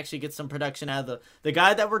defense and actually gets some production out of the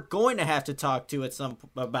guy that we're going to have to talk to at some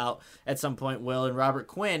point, Will, and Robert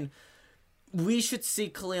Quinn, we should see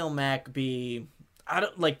Khalil Mack be,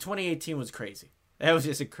 2018 was crazy. That was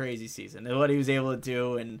just a crazy season and what he was able to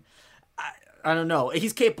do, and I don't know.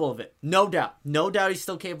 He's capable of it. No doubt. No doubt he's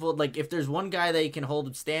still capable. Like, if there's one guy that you can hold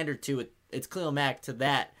him standard to, it's Khalil Mack to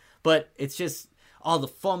that. But it's just all the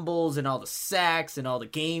fumbles and all the sacks and all the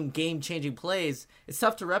game-changing plays, it's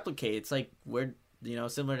tough to replicate. It's like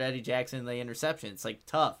similar to Eddie Jackson and the interception. It's like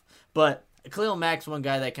tough. But Khalil Mack's one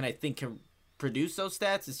guy that I think can produce those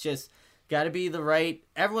stats. It's just got to be the right.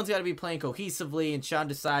 Everyone's got to be playing cohesively, and Sean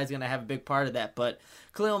Desai is going to have a big part of that. But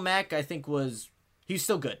Khalil Mack, I think, he's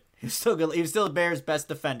still good. He's still good. He was still the Bears' best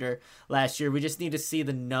defender last year. We just need to see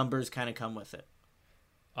the numbers kind of come with it.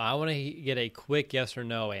 I want to get a quick yes or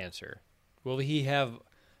no answer. Will he have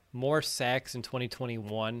more sacks in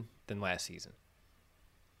 2021 than last season?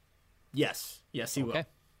 Yes. Yes, he will.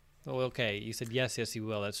 Oh, okay. You said yes, he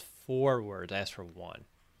will. That's 4 words. I asked for 1.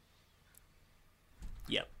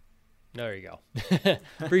 Yep. There you go.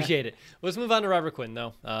 Appreciate it. Let's move on to Robert Quinn,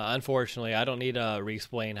 though. Unfortunately, I don't need to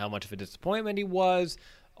re-explain how much of a disappointment he was.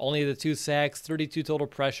 Only the 2 sacks, 32 total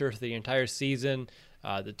pressure for the entire season.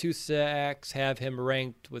 The 2 sacks have him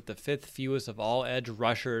ranked with the 5th fewest of all edge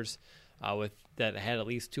rushers that had at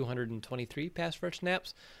least 223 pass rush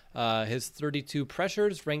snaps. His 32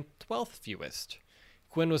 pressures ranked 12th fewest.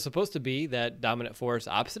 Quinn was supposed to be that dominant force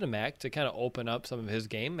opposite of Mack to kind of open up some of his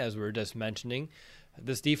game, as we were just mentioning.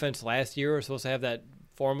 This defense last year was supposed to have that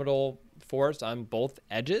formidable force on both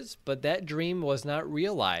edges, but that dream was not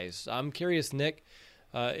realized. I'm curious, Nick,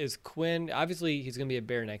 is Quinn, obviously he's going to be a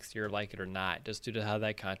Bear next year, like it or not, just due to how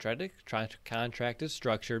that contract is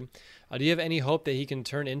structured. Do you have any hope that he can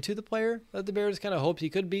turn into the player that the Bears kind of hoped he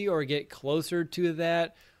could be, or get closer to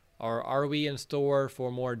that? Or are we in store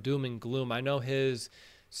for more doom and gloom? I know his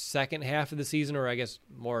second half of the season, or I guess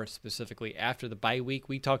more specifically after the bye week,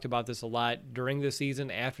 we talked about this a lot during the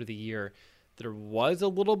season, after the year. There was a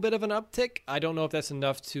little bit of an uptick. I don't know if that's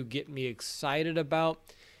enough to get me excited about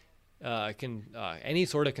any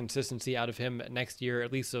sort of consistency out of him next year,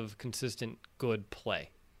 at least of consistent good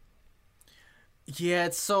play. Yeah,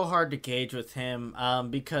 it's so hard to gauge with him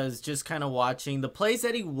because just kind of watching the plays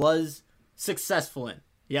that he was successful in.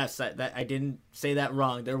 Yes, I didn't say that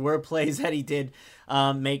wrong. There were plays that he did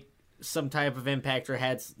make some type of impact or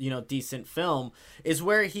had decent film, is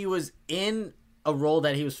where he was in a role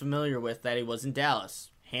that he was familiar with, that he was in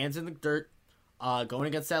Dallas. Hands in the dirt, going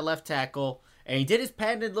against that left tackle, and he did his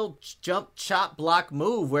patented little jump, chop, block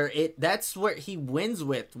move where that's where he wins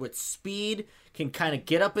with speed, can kind of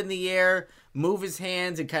get up in the air, move his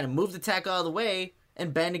hands, and kind of move the tackle out of the way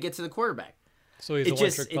and bend to get to the quarterback. So he's a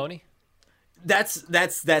one-trick pony? That's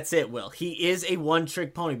it, Will. He is a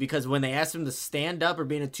one-trick pony because when they asked him to stand up or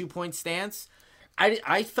be in a 2-point stance,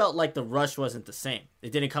 I felt like the rush wasn't the same.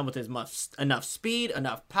 It didn't come with enough speed,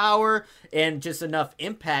 enough power, and just enough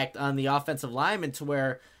impact on the offensive lineman to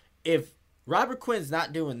where if Robert Quinn's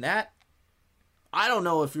not doing that, I don't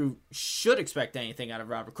know if you should expect anything out of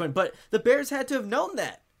Robert Quinn. But the Bears had to have known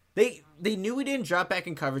that. They knew he didn't drop back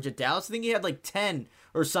in coverage at Dallas. I think he had like 10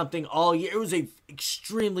 or something all year. It was a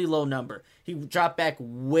extremely low number. He dropped back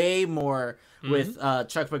way more with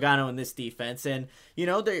Chuck Pagano in this defense. And,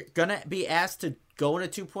 they're going to be asked to go in a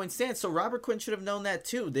 2-point stance. So Robert Quinn should have known that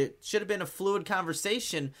too. There should have been a fluid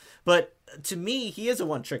conversation. But to me, he is a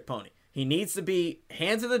one-trick pony. He needs to be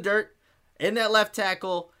hands in the dirt, in that left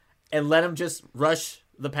tackle, and let him just rush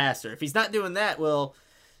the passer. If he's not doing that, well,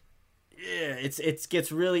 yeah, it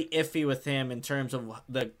gets really iffy with him in terms of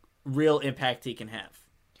the real impact he can have.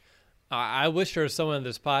 I wish there was someone in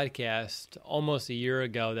this podcast almost a year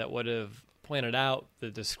ago that would have pointed out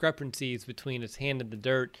the discrepancies between his hand in the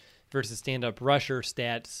dirt versus stand-up rusher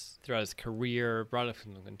stats throughout his career, brought up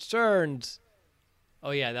some concerns.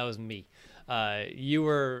 Oh, yeah, that was me. You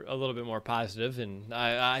were a little bit more positive, and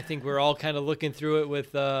I think we're all kind of looking through it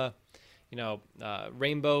with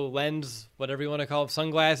rainbow lens, whatever you want to call it,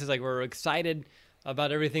 sunglasses. Like, we're excited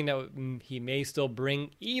about everything that he may still bring,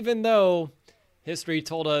 even though history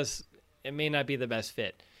told us it may not be the best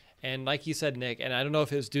fit. And like you said, Nick, and I don't know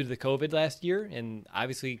if it was due to the COVID last year, and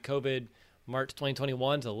obviously COVID March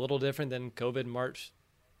 2021 is a little different than COVID March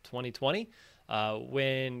 2020,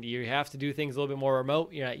 when you have to do things a little bit more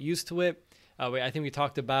remote. You're not used to it. I think we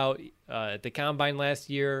talked about at the Combine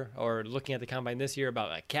last year, or looking at the Combine this year,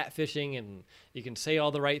 about catfishing, and you can say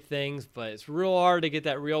all the right things, but it's real hard to get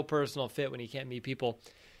that real personal fit when you can't meet people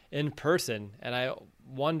in person. And I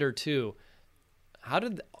wonder, too, how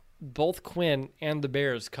did both Quinn and the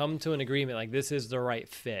Bears come to an agreement like this is the right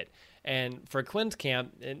fit? And for Quinn's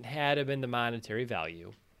camp, it had been the monetary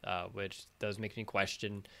value, which does make me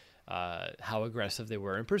question how aggressive they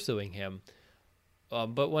were in pursuing him.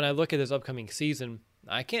 But when I look at this upcoming season,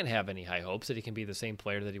 I can't have any high hopes that he can be the same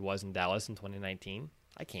player that he was in Dallas in 2019.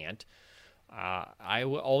 I can't. I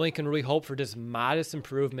only can really hope for just modest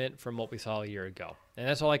improvement from what we saw a year ago. And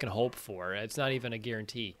that's all I can hope for. It's not even a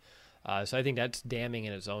guarantee. So I think that's damning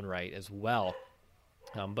in its own right as well.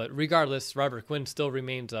 But regardless, Robert Quinn still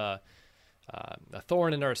remains a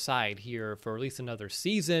thorn in our side here for at least another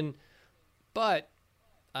season. But,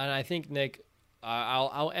 and I think, Nick,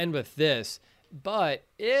 I'll end with this. But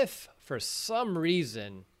if for some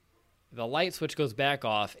reason the light switch goes back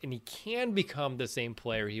off and he can become the same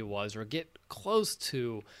player he was or get close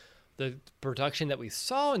to the production that we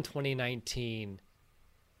saw in 2019,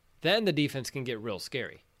 then the defense can get real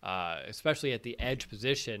scary, especially at the edge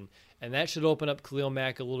position. And that should open up Khalil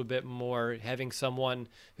Mack a little bit more, having someone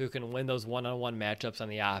who can win those one-on-one matchups on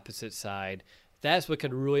the opposite side. That's what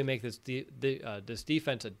could really make this this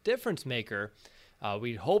defense a difference maker.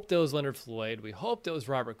 We hoped it was Leonard Floyd. We hoped it was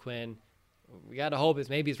Robert Quinn. We got to hope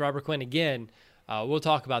maybe it's Robert Quinn again. We'll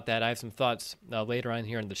talk about that. I have some thoughts later on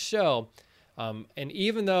here in the show. And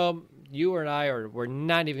even though you and I we're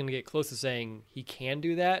not even going to get close to saying he can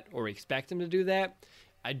do that or we expect him to do that,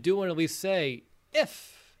 I do want to at least say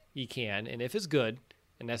if he can, and if it's good,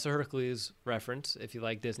 and that's a Hercules reference if you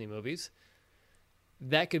like Disney movies,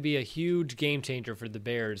 that could be a huge game changer for the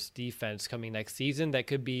Bears defense coming next season. That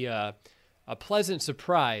could be a pleasant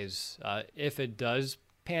surprise if it does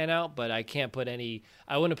pan out, but I wouldn't put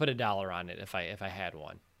 $1 on it if I had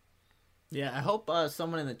one. Yeah, I hope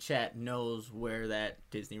someone in the chat knows where that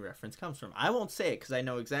Disney reference comes from. I won't say it because I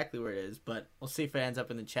know exactly where it is, but we'll see if it ends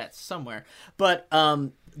up in the chat somewhere. But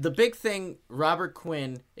the big thing, Robert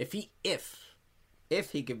Quinn, if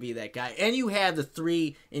he could be that guy, and you have the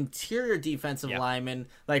 3 interior defensive linemen,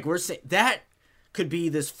 like we're saying, that could be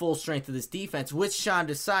this full strength of this defense with Sean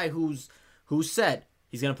Desai, who said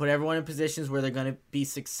he's going to put everyone in positions where they're going to be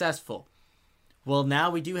successful. Well, now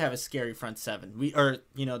we do have a scary front seven.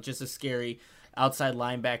 Just a scary outside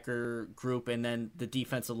linebacker group, and then the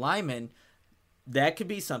defensive linemen. That could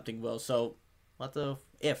be something, Will. So,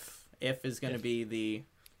 if is going to be the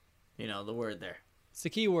word there. It's the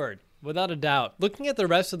key word, without a doubt. Looking at the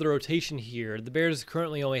rest of the rotation here, the Bears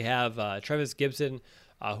currently only have Trevis Gibson,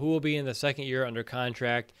 who will be in the second year under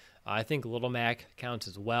contract. I think Little Mac counts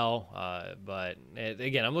as well. But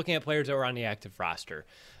again, I'm looking at players that were on the active roster.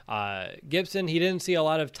 Gibson, he didn't see a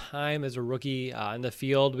lot of time as a rookie in the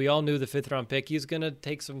field. We all knew the 5th-round pick. He's going to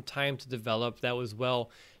take some time to develop. That was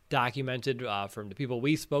well documented from the people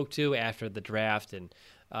we spoke to after the draft. And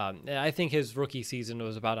I think his rookie season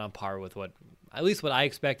was about on par with at least what I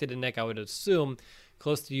expected. And Nick, I would assume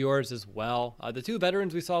close to yours as well. The 2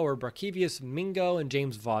 veterans we saw were Barkevious Mingo and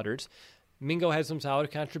James Vaughters. Mingo had some solid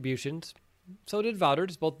contributions. So did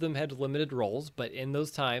Vaughters. Both of them had limited roles, but in those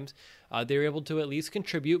times, they were able to at least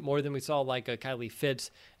contribute more than we saw like Kylie Fitz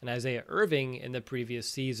and Isaiah Irving in the previous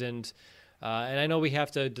seasons. And I know we have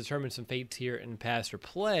to determine some fates here in pass or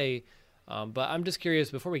play, but I'm just curious,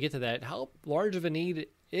 before we get to that, how large of a need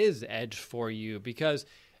is edge for you? Because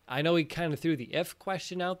I know we kind of threw the if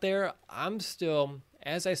question out there. I'm still,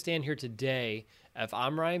 as I stand here today, if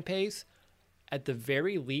I'm Ryan Pace, at the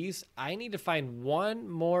very least, I need to find one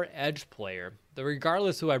more edge player,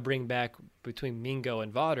 regardless who I bring back between Mingo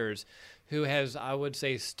and Vaughters, who has, I would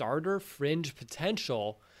say, starter fringe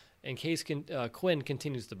potential in case Quinn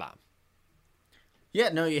continues to bomb. Yeah,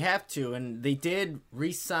 no, you have to. And they did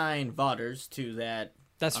re-sign Vaughters to that.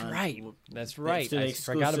 That's right. I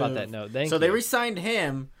forgot about that note. Thank you. So they re-signed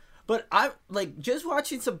him. But I just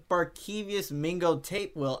watching some Barkevious Mingo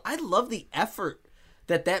tape, Will, I love the effort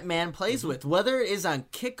that man plays with, whether it is on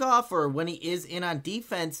kickoff or when he is in on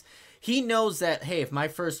defense. He knows that, hey, if my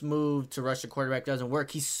first move to rush the quarterback doesn't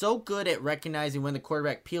work, he's so good at recognizing when the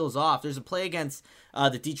quarterback peels off. There's a play against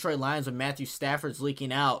the Detroit Lions when Matthew Stafford's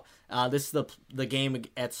leaking out. This is the game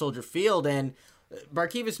at Soldier Field, and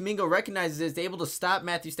Barkevious Mingo recognizes it, is able to stop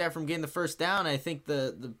Matthew Stafford from getting the first down. I think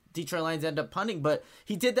the Detroit Lions end up punting, but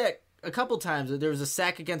he did that a couple times. There was a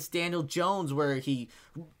sack against Daniel Jones where he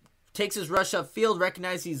takes his rush upfield,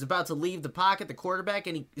 recognizes he's about to leave the pocket, the quarterback,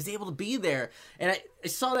 and he is able to be there. And I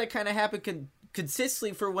saw that kind of happen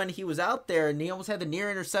consistently for when he was out there, and he almost had the near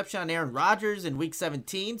interception on Aaron Rodgers in Week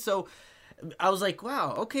 17. So I was like,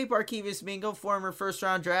 wow, okay, Barkevious Mingo, former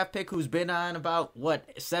first-round draft pick who's been on about,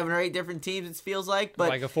 7 or 8 different teams, it feels like. But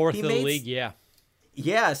like a fourth in the league, yeah.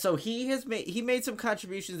 Yeah, so he made some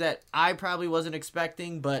contributions that I probably wasn't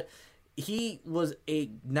expecting, but he was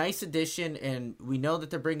a nice addition, and we know that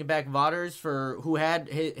they're bringing back Vaughters who had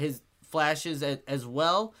his flashes as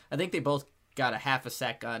well. I think they both got a half a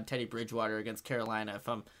sack on Teddy Bridgewater against Carolina, if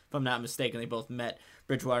I'm not mistaken. They both met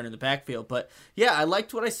Bridgewater in the backfield. But yeah, I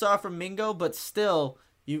liked what I saw from Mingo, but still,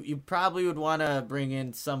 you probably would want to bring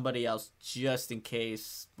in somebody else just in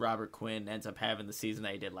case Robert Quinn ends up having the season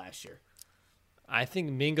that he did last year. I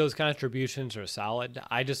think Mingo's contributions are solid.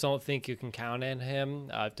 I just don't think you can count on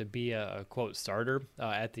him to be a quote starter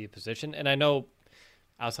at the position. And I know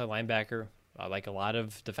outside linebacker. Like a lot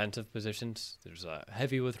of defensive positions, there's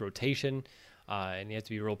heavy with rotation, and you have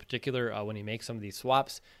to be real particular when you make some of these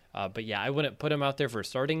swaps. But yeah, I wouldn't put him out there for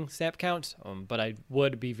starting snap counts, but I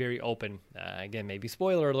would be very open. Again, maybe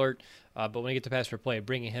spoiler alert, but when you get to pass per play,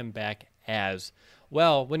 bringing him back as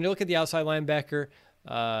well. When you look at the outside linebacker,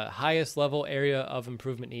 highest level area of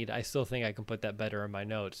improvement need, I still think I can put that better in my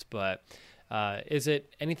notes. But is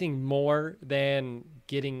it anything more than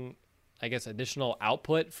getting, I guess, additional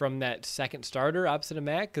output from that second starter opposite of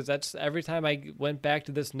Mack? Because that's every time I went back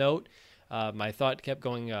to this note, my thought kept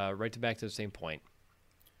going back to the same point.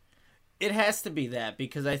 It has to be that,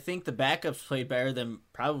 because I think the backups played better than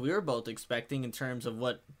probably we were both expecting in terms of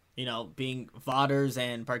what, being Vaughters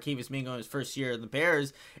and Barkevius Mingo in his first year in the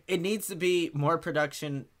Bears. It needs to be more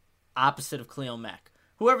production opposite of Khalil Mack.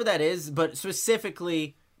 Whoever that is, but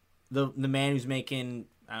specifically the man who's making,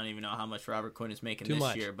 I don't even know how much Robert Quinn is making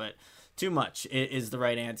this year, but too much is the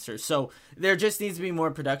right answer. So there just needs to be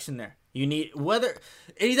more production there. You need, and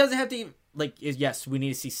he doesn't have to, yes, we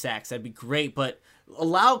need to see sacks. That'd be great, but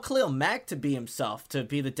allow Khalil Mack to be himself, to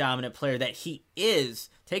be the dominant player that he is.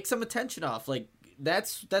 Take some attention off.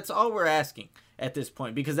 That's all we're asking at this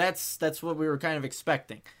point, because that's what we were kind of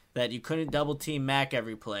expecting, that you couldn't double team Mack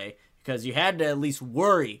every play because you had to at least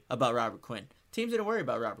worry about Robert Quinn. Teams didn't worry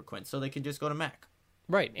about Robert Quinn, so they could just go to Mack.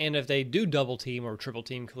 Right, and if they do double team or triple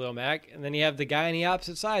team Khalil Mack, and then you have the guy on the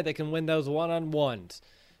opposite side that can win those one-on-ones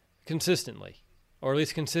consistently, or at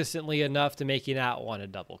least consistently enough to make you not want to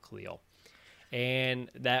double Khalil. And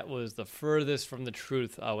that was the furthest from the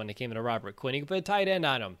truth when it came to Robert Quinn. You could put a tight end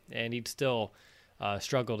on him, and he'd still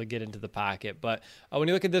struggle to get into the pocket. But when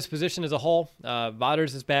you look at this position as a whole,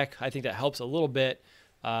 Vaughters is back. I think that helps a little bit.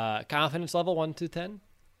 Confidence level, 1 to 10?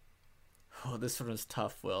 Oh, this one was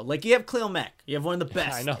tough, Will. You have Khalil Mack. You have one of the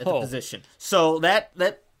best at the position. So that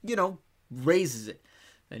raises it.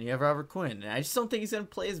 Then you have Robert Quinn. And I just don't think he's going to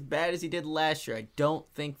play as bad as he did last year. I don't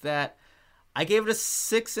think that. I gave it a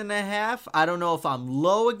 6.5. I don't know if I'm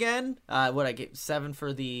low again. I gave 7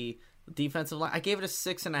 for the defensive line. I gave it a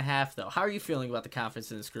 6.5, though. How are you feeling about the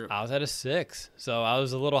confidence in this group? I was at a 6. So I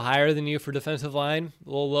was a little higher than you for defensive line, a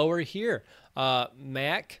little lower here.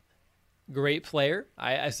 Mack, great player.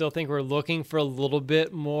 I still think we're looking for a little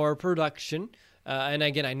bit more production. And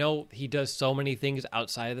again, I know he does so many things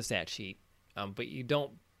outside of the stat sheet, but you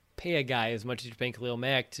don't pay a guy as much as you're paying Khalil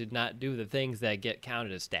Mack to not do the things that get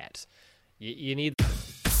counted as stats. You need.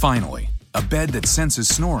 Finally, a bed that senses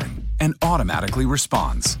snoring and automatically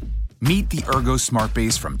responds. Meet the Ergo Smart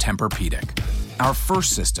Base from Tempur-Pedic, our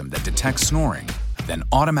first system that detects snoring, then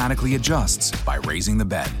automatically adjusts by raising the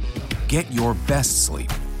bed. Get your best sleep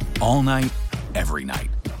all night, every night.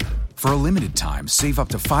 For a limited time, save up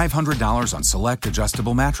to $500 on select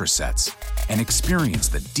adjustable mattress sets and experience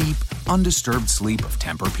the deep, undisturbed sleep of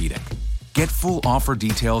Tempur-Pedic. Get full offer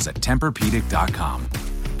details at TempurPedic.com.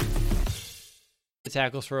 The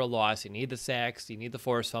tackles for a loss, you need the sacks, you need the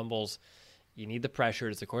forced fumbles, you need the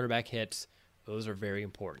pressures, the quarterback hits. Those are very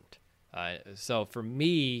important. So for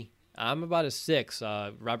me, I'm about a 6.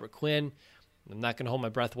 Robert Quinn, I'm not going to hold my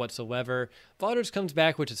breath whatsoever. Vaughters comes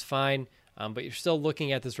back, which is fine, but you're still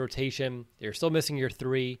looking at this rotation. You're still missing your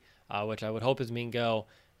 3, which I would hope is Mingo,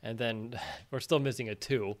 and then we're still missing a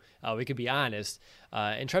 2. We could be honest.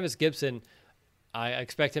 And Travis Gibson, I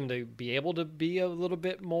expect him to be able to be a little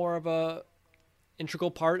bit more of a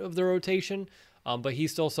integral part of the rotation, but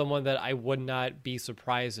he's still someone that I would not be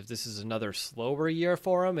surprised if this is another slower year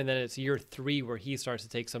for him, and then it's year 3 where he starts to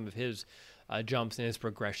take some of his jumps in his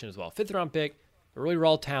progression as well. 5th round pick, a really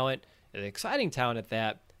raw talent, an exciting talent at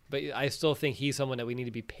that, but I still think he's someone that we need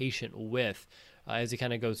to be patient with as he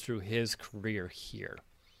kind of goes through his career here.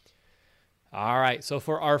 All right, so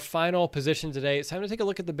for our final position today, it's time to take a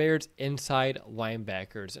look at the Bears' inside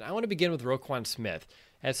linebackers, and I want to begin with Roquan Smith.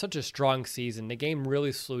 Had such a strong season. The game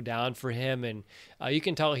really slowed down for him, and you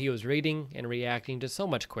can tell he was reading and reacting to so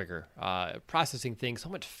much quicker, processing things so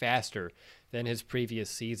much faster than his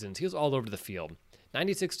previous seasons. He was all over the field.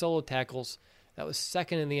 96 solo tackles. That was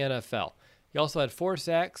second in the NFL. He also had 4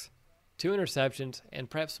 sacks, 2 interceptions, and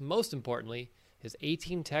perhaps most importantly, his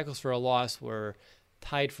 18 tackles for a loss were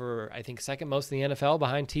tied for, I think, second most in the NFL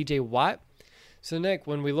behind TJ Watt. So, Nick,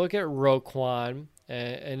 when we look at Roquan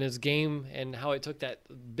and his game and how it took that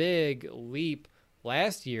big leap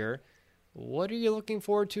last year, what are you looking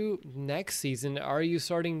forward to next season? Are you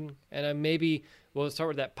starting, and maybe we'll start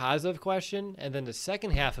with that positive question, and then the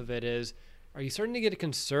second half of it is, are you starting to get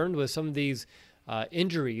concerned with some of these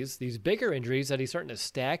injuries, these bigger injuries that he's starting to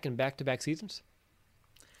stack in back-to-back seasons?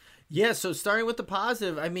 Yeah, so starting with the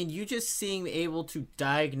positive, I mean, you just seeing able to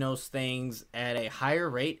diagnose things at a higher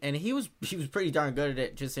rate, and he was pretty darn good at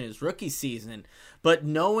it just in his rookie season, but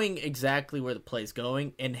knowing exactly where the play's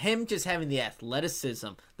going, and him just having the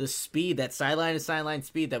athleticism, the speed, that sideline to sideline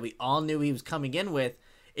speed that we all knew he was coming in with,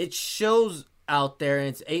 it shows out there,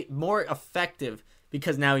 and it's more effective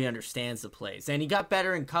because now he understands the plays. And he got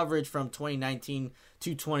better in coverage from 2019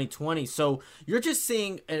 to 2020. So you're just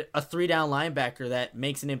seeing a three-down linebacker that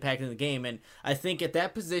makes an impact in the game. And I think at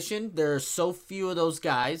that position, there are so few of those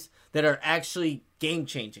guys that are actually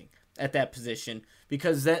game-changing at that position,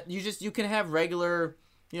 because that you can have regular,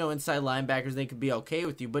 inside linebackers, they could be okay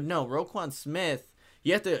with you. But no, Roquan Smith,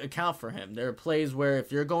 you have to account for him. There are plays where if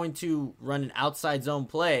you're going to run an outside zone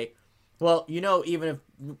play, well, even if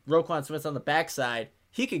Roquan Smith's on the backside,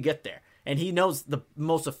 he could get there. And he knows the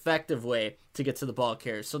most effective way to get to the ball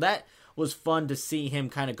carrier. So that was fun to see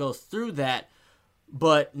him kind of go through that.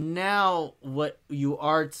 But now what you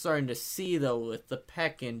are starting to see, though, with the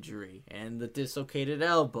pec injury and the dislocated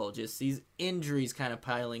elbow, just these injuries kind of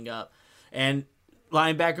piling up. And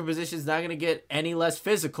linebacker position is not going to get any less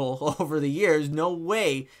physical over the years. No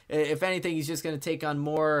way. If anything, he's just going to take on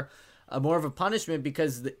more of a punishment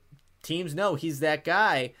because the teams know he's that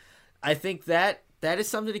guy. I think that is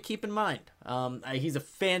something to keep in mind. He's a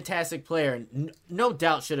fantastic player, and no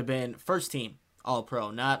doubt should have been first team All-Pro,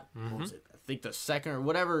 not what was it? I think the second or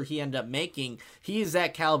whatever he ended up making. He is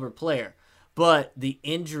that caliber player. But the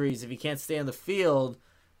injuries, if he can't stay on the field,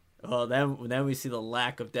 well, then we see the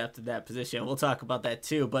lack of depth at that position. We'll talk about that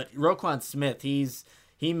too. But Roquan Smith,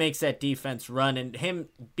 he makes that defense run, and him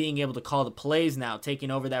being able to call the plays now,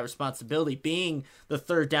 taking over that responsibility, being the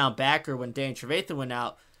third down backer when Danny Trevathan went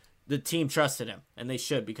out, the team trusted him, and they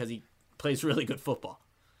should, because he plays really good football.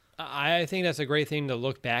 I think that's a great thing to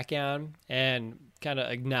look back on and kind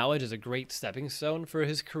of acknowledge as a great stepping stone for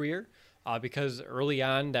his career, because early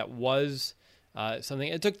on that was something.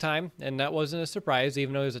 It took time, and that wasn't a surprise,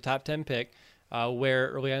 even though he was a top 10 pick. Where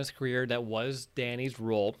early on in his career, that was Danny's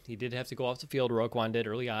role. He did have to go off the field, Roquan did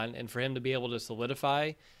early on, and for him to be able to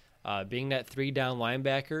solidify being that three-down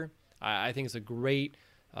linebacker, I think it's a great,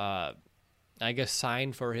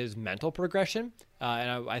 sign for his mental progression.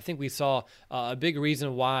 And I think we saw a big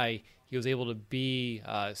reason why he was able to be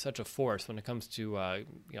such a force when it comes to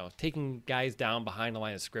taking guys down behind the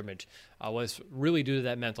line of scrimmage was really due to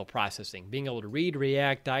that mental processing, being able to read,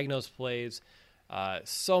 react, diagnose plays,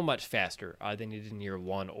 so much faster than he did in year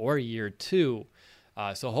one or year two.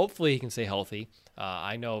 So hopefully he can stay healthy.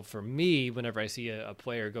 I know for me, whenever I see a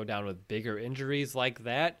player go down with bigger injuries like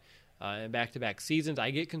that in back-to-back seasons, I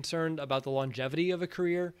get concerned about the longevity of a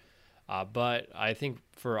career. But I think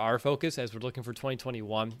for our focus, as we're looking for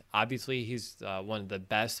 2021, obviously he's one of the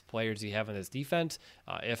best players you have in this defense,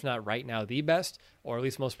 if not right now the best, or at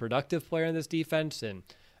least most productive player in this defense. And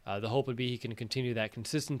the hope would be he can continue that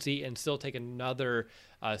consistency and still take another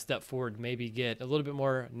step forward, maybe get a little bit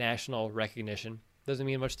more national recognition. Doesn't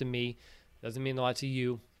mean much to me. Doesn't mean a lot to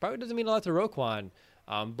you. Probably doesn't mean a lot to Roquan.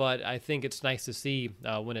 But I think it's nice to see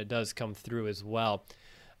when it does come through as well.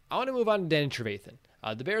 I want to move on to Danny Trevathan.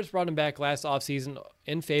 The Bears brought him back last offseason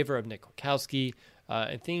in favor of Nick Kwiatkowski,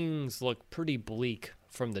 and things look pretty bleak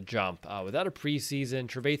from the jump. Without a preseason,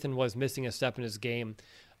 Trevathan was missing a step in his game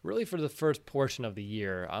really for the first portion of the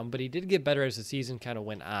year, but he did get better as the season kind of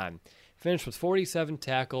went on. Finished with 47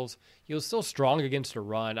 tackles. He was still strong against the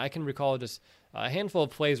run. I can recall just a handful of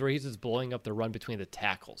plays where he's just blowing up the run between the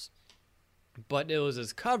tackles. But it was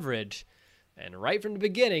his coverage, and right from the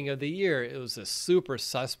beginning of the year, it was a super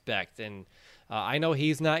suspect. And I know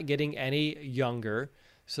he's not getting any younger.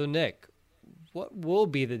 So, Nick, what will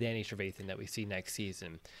be the Danny Trevathan that we see next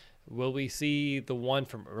season? Will we see the one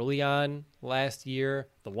from early on last year,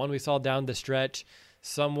 the one we saw down the stretch,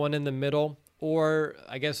 someone in the middle, or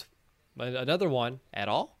I guess another one at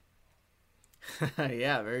all?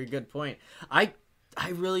 Yeah, very good point. I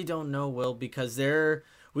really don't know, Will, because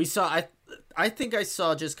I think I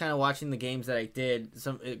saw, just kind of watching the games that I did,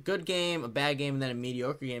 a good game, a bad game, and then a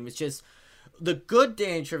mediocre game. It's just the good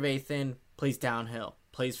Danny Trevathan plays downhill,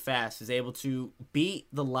 plays fast, is able to beat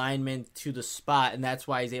the lineman to the spot, and that's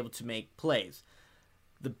why he's able to make plays.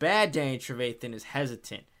 The bad Danny Trevathan is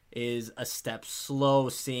hesitant, is a step slow,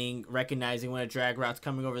 recognizing when a drag route's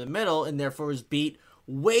coming over the middle, and therefore is beat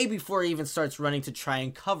way before he even starts running to try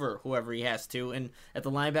and cover whoever he has to, and at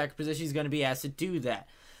the linebacker position, he's going to be asked to do that.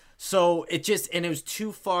 So it was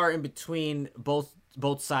too far in between both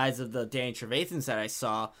sides of the Danny Trevathans that I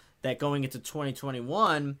saw, that going into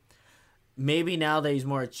 2021, maybe now that he's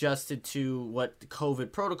more adjusted to what the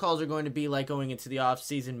COVID protocols are going to be like going into the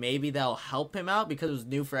offseason, maybe that'll help him out, because it was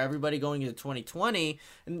new for everybody going into 2020.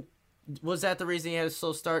 And Was that the reason he had a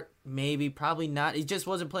slow start? Maybe, probably not. He just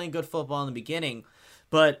wasn't playing good football in the beginning.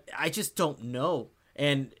 But I just don't know.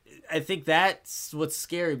 And I think that's what's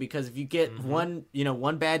scary, because if you get one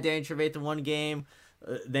bad Danny Trevathan one game,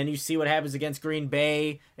 then you see what happens against Green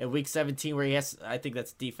Bay in Week 17, where I think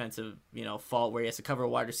that's defensive, fault, where he has to cover a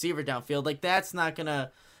wide receiver downfield. Like, that's not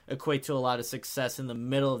gonna equate to a lot of success in the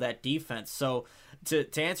middle of that defense. So to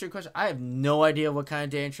answer your question, I have no idea what kind of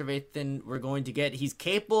Danny Trevathan we're going to get. He's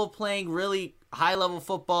capable of playing really high level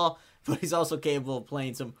football, but he's also capable of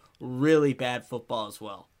playing some really bad football as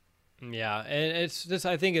well. Yeah, and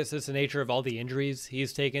I think it's just the nature of all the injuries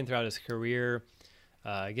he's taken throughout his career,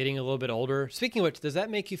 getting a little bit older. Speaking of which, does that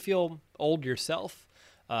make you feel old yourself?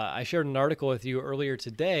 I shared an article with you earlier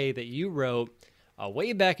today that you wrote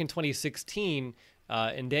way back in 2016,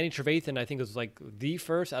 and Danny Trevathan, I think, was like the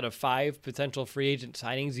first out of 5 potential free agent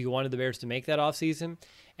signings you wanted the Bears to make that offseason.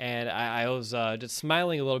 And I was just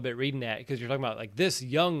smiling a little bit reading that, because you're talking about like this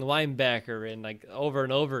young linebacker and like over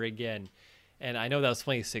and over again. And I know that was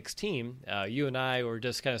 2016. You and I were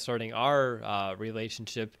just kind of starting our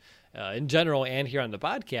relationship in general and here on the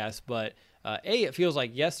podcast. But it feels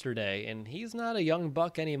like yesterday, and he's not a young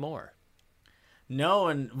buck anymore. No,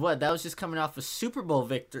 and that was just coming off a Super Bowl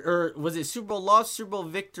victory, or was it Super Bowl loss, Super Bowl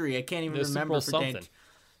victory? I can't even remember.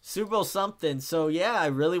 Super Bowl something. So yeah, I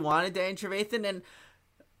really wanted Danny Trevathan, and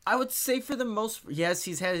I would say for the most, yes,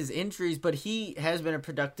 he's had his injuries, but he has been a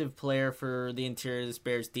productive player for the interior of this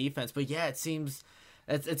Bears defense. But yeah, it seems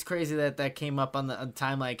it's crazy that came up on the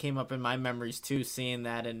timeline. It came up in my memories too, seeing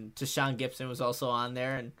that, and Tashaun Gipson was also on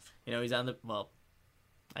there, and he's on the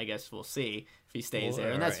I guess we'll see if he stays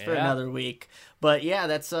there, and that's for another week. But yeah,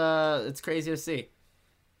 that's it's crazy to see.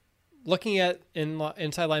 Looking at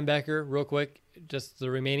inside linebacker real quick, just the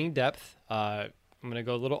remaining depth. I'm going to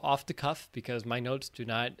go a little off the cuff because my notes do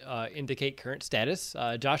not indicate current status.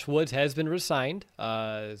 Josh Woods has been re-signed,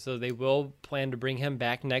 so they will plan to bring him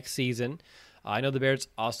back next season. I know the Bears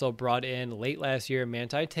also brought in late last year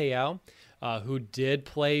Manti Te'o, who did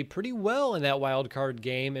play pretty well in that wild card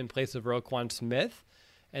game in place of Roquan Smith.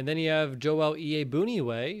 And then you have Joel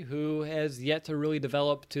Iyiegbuniwe, who has yet to really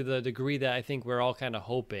develop to the degree that I think we're all kind of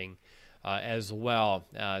hoping as well.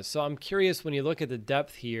 So I'm curious, when you look at the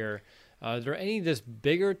depth here, are there any just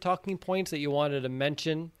bigger talking points that you wanted to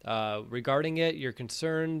mention regarding it, your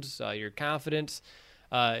concerns, your confidence?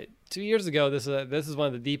 2 years ago, this is one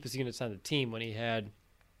of the deepest units on the team when he had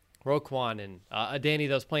Roquan and a Danny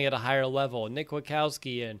that was playing at a higher level, Nick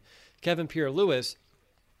Witkowski and Kevin Pierre-Louis,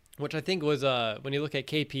 which I think was, when you look at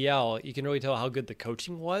KPL, you can really tell how good the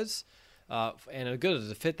coaching was and how good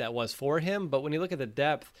as a fit that was for him. But when you look at the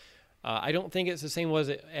depth, I don't think it's the same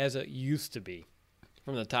as it used to be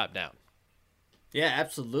from the top down. Yeah,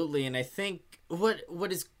 absolutely. And I think what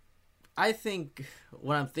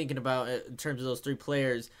I'm thinking about in terms of those 3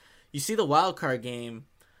 players, you see the wild card game,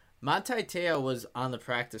 Manti Te'o was on the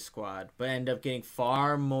practice squad, but ended up getting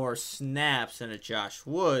far more snaps than a Josh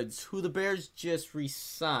Woods, who the Bears just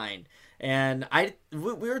re-signed. And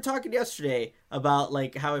we were talking yesterday about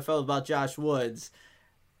like how I felt about Josh Woods.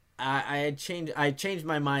 I changed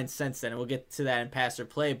my mind since then, and we'll get to that in pass or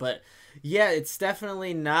play. But yeah, it's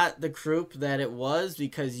definitely not the group that it was,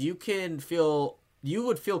 because you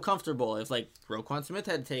would feel comfortable if like Roquan Smith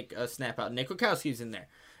had to take a snap out, Nick Witkowski's in there,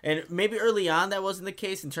 and maybe early on that wasn't the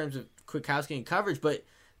case in terms of Witkowski and coverage, but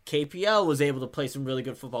KPL was able to play some really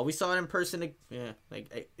good football. We saw it in person,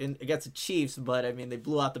 against the Chiefs, but I mean they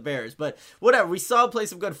blew out the Bears. But whatever, we saw him play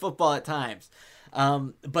some good football at times.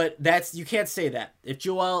 But you can't say that. If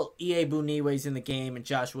Joel Iyiegbuniwe's in the game and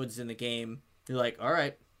Josh Woods is in the game, you're like, all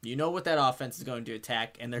right, you know what that offense is going to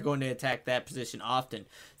attack, and they're going to attack that position often.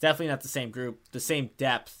 It's definitely not the same group, the same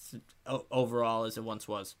depth overall as it once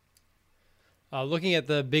was. Looking at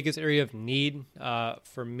the biggest area of need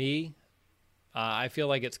for me, I feel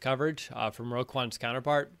like it's coverage from Roquan's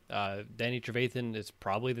counterpart. Danny Trevathan is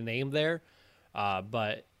probably the name there,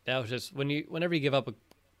 but that was just whenever you give up a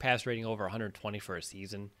pass rating over 120 for a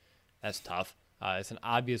season, that's tough. It's an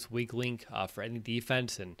obvious weak link for any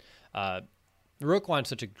defense, and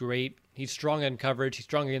Roquan's he's strong on coverage, he's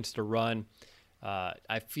strong against the run.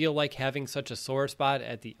 I feel like having such a sore spot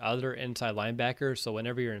at the other inside linebacker, so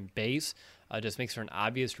whenever you're in base, just makes for an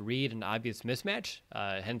obvious read, an obvious mismatch,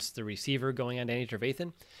 hence the receiver going on Danny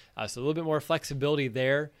Trevathan. So a little bit more flexibility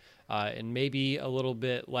there, and maybe a little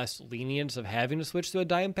bit less lenience of having to switch to a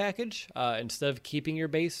dime package instead of keeping your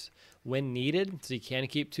base when needed, so you can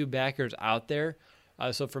keep 2 backers out there.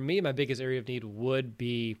 So for me, my biggest area of need would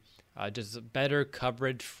be just better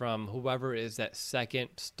coverage from whoever is that second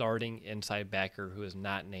starting inside backer who is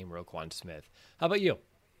not named Roquan Smith. How about you?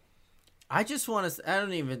 I just want to. I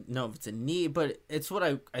don't even know if it's a need, but it's what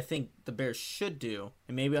I think the Bears should do,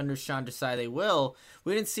 and maybe under Sean Desai they will.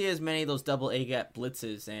 We didn't see as many of those double A gap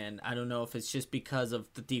blitzes, and I don't know if it's just because of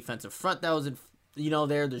the defensive front that was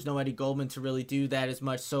there. There's no Eddie Goldman to really do that as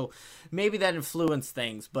much, so maybe that influenced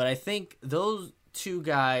things. But I think those two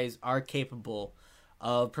guys are capable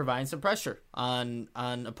of providing some pressure on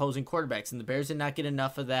opposing quarterbacks, and the Bears did not get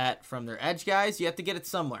enough of that from their edge guys. You have to get it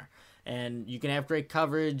somewhere. And you can have great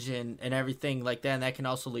coverage and everything like that, and that can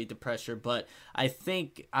also lead to pressure. But I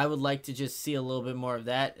think I would like to just see a little bit more of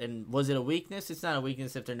that. And was it a weakness? It's not a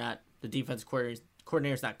weakness if the defense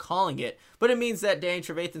coordinator's not calling it. But it means that Danny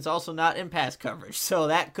Trevathan's also not in pass coverage. So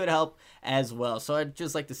that could help as well. So I'd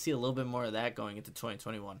just like to see a little bit more of that going into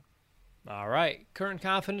 2021. All right. Current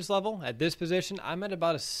confidence level at this position, I'm at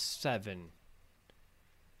about a 7.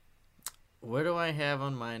 Where do I have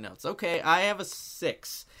on my notes? Okay, I have a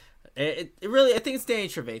 6. It really, I think it's Danny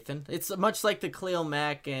Trevathan. It's much like the Khalil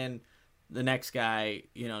Mack and the next guy,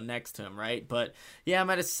 next to him, right? But yeah, I'm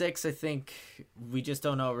at a 6. I think we just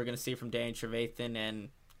don't know what we're going to see from Danny Trevathan. And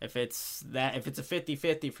if it's a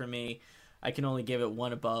 50-50 for me, I can only give it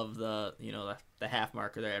one above the half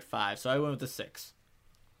marker there at 5. So I went with the 6.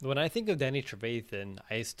 When I think of Danny Trevathan,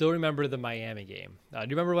 I still remember the Miami game. Do you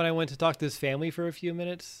remember when I went to talk to his family for a few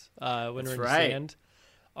minutes when we were in the sand?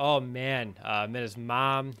 Oh, man. Met his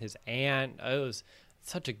mom, his aunt. It was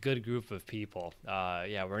such a good group of people.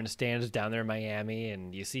 We're in the stands down there in Miami,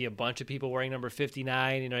 and you see a bunch of people wearing number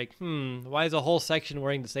 59, and you're like, why is a whole section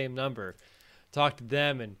wearing the same number? Talk to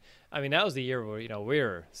them, and, that was the year where, we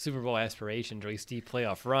were Super Bowl aspirations, really steep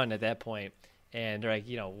playoff run at that point. And they're like,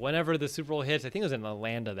 whenever the Super Bowl hits, I think it was in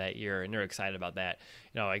Atlanta that year, and they're excited about that.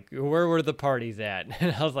 Where were the parties at?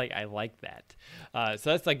 And I was like, I like that.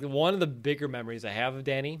 So that's like one of the bigger memories I have of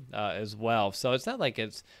Danny as well. So it's not like I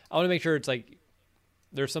want to make sure it's like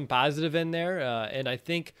there's some positive in there. And I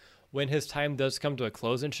think when his time does come to a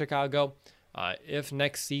close in Chicago, if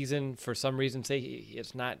next season, for some reason, say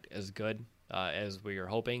it's not as good as we are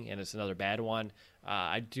hoping, and it's another bad one,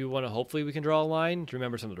 I do want to hopefully we can draw a line to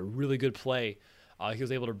remember some of the really good play. He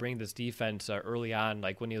was able to bring this defense early on,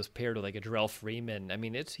 like when he was paired with like a Jarrell Freeman.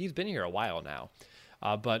 He's been here a while now,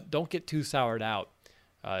 but don't get too soured out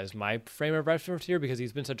is my frame of reference here, because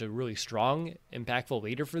he's been such a really strong, impactful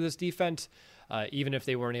leader for this defense. Even if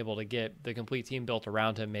they weren't able to get the complete team built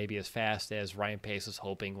around him maybe as fast as Ryan Pace was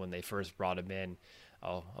hoping when they first brought him in.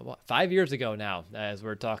 5 years ago now, as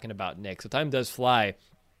we're talking about Nick. So time does fly.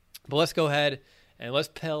 But let's go ahead and let's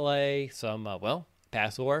play some,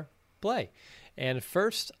 pass or play. And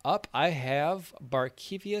first up, I have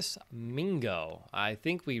Barkevious Mingo. I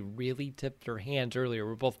think we really tipped our hands earlier.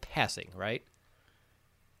 We're both passing, right?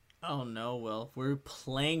 Oh, no, Will. We're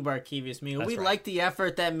playing Barkevious Mingo. That's we right. like the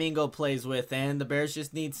effort that Mingo plays with, and the Bears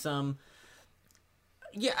just need some...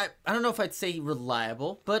 Yeah, I don't know if I'd say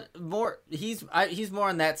reliable, but he's more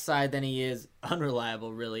on that side than he is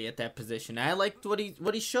unreliable, really, at that position. I liked what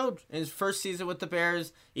he showed in his first season with the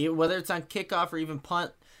Bears, whether it's on kickoff or even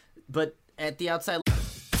punt, but at the outside.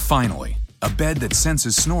 Finally, a bed that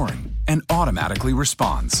senses snoring and automatically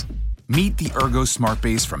responds. Meet the Ergo Smart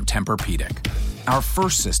Base from Tempur-Pedic, our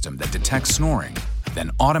first system that detects snoring,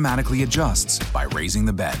 then automatically adjusts by raising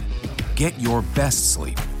the bed. Get your best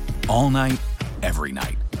sleep all night, every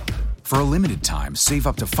night. For a limited time, save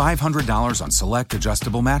up to $500 on select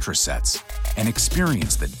adjustable mattress sets and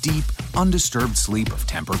experience the deep, undisturbed sleep of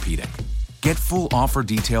Tempur-Pedic. Get full offer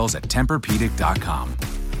details at TempurPedic.com.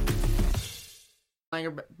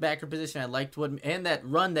 Linebacker position, I liked and that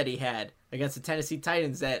run that he had against the Tennessee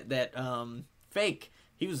Titans, that fake.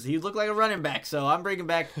 He looked like a running back, so I'm bringing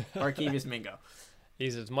back Barkevious Mingo.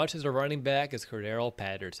 He's as much as a running back as Cordero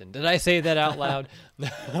Patterson. Did I say that out loud?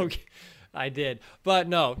 Okay. I did. But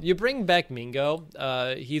no, you bring back Mingo.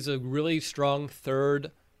 He's a really strong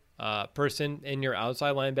third person in your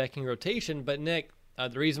outside linebacking rotation. But, Nick,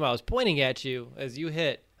 the reason why I was pointing at you is you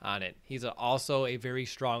hit on it. He's also a very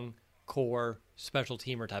strong core special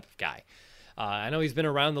teamer type of guy. I know he's been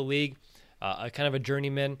around the league, a kind of a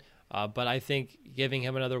journeyman, but I think giving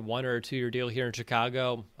him another 1 or 2 year deal here in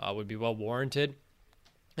Chicago would be well warranted.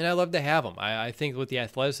 And I love to have him. I think with the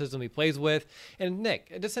athleticism he plays with. And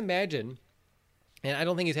Nick, just imagine, and I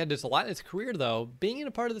don't think he's had this a lot in his career, though, being in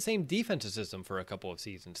a part of the same defensive system for a couple of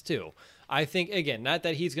seasons, too. I think, again, not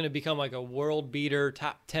that he's going to become like a world beater,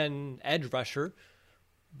 top 10 edge rusher,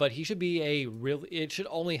 but he should be it should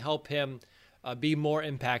only help him be more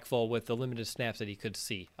impactful with the limited snaps that he could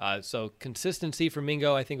see. So consistency for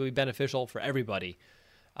Mingo, I think, would be beneficial for everybody.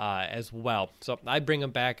 As well. So I bring him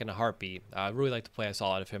back in a heartbeat. I really like the play I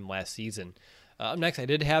saw out of him last season. Up next, I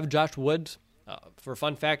did have Josh Woods For a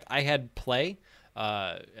fun fact, I had play,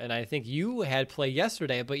 and I think you had play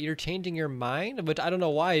yesterday, but you're changing your mind, which I don't know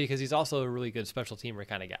why, because he's also a really good special teamer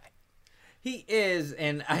kind of guy. He is,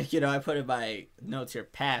 and I put in my notes here,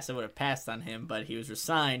 pass. I would have passed on him, but he was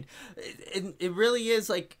resigned. It really is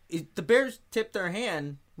like the Bears tipped their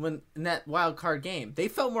hand when in that wild card game. They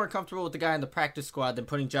felt more comfortable with the guy in the practice squad than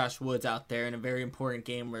putting Josh Woods out there in a very important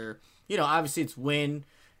game where, obviously it's win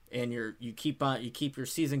and you keep your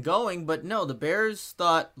season going. But no, the Bears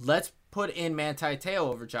thought, let's put in Manti Te'o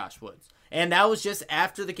over Josh Woods, and that was just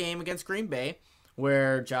after the game against Green Bay,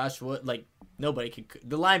 where Josh Wood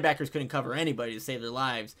the linebackers couldn't cover anybody to save their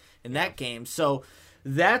lives in that game. So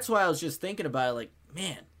that's why I was just thinking about it. Like,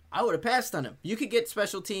 man, I would have passed on him. You could get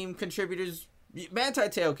special team contributors. Manti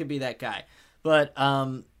Te'o could be that guy, but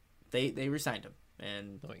they re-signed him,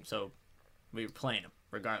 and so we were playing him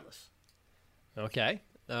regardless. Okay,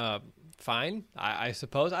 fine. I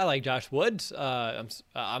suppose I like Josh Woods. I'm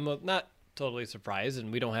not totally surprised,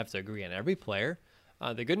 and we don't have to agree on every player.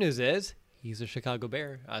 The good news is he's a Chicago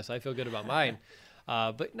Bear, so I feel good about mine.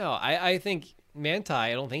 But no, I think Manti,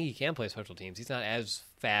 I don't think he can play special teams. He's not as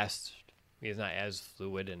fast. He's not as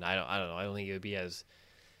fluid, and I don't know. I don't think he would be as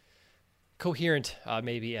coherent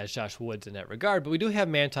maybe as Josh Woods in that regard. But we do have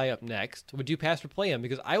Manti up next. Would you pass or play him?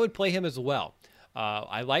 Because I would play him as well.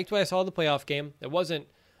 I liked what I saw in the playoff game. It wasn't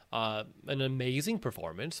an amazing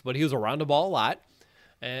performance, but he was around the ball a lot.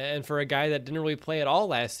 And for a guy that didn't really play at all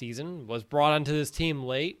last season, was brought onto this team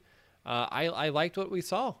late, I liked what we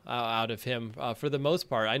saw out of him for the most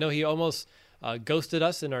part. I know he almost ghosted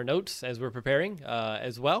us in our notes as we're preparing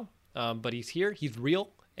as well, but he's here, he's real,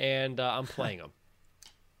 and I'm playing him.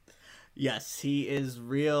 Yes, he is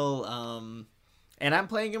real, and I'm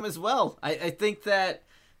playing him as well. I think that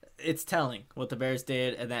it's telling what the Bears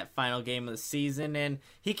did in that final game of the season, and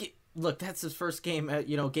look, that's his first game,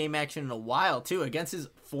 game action in a while too, against his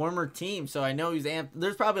former team. So I know he's amped.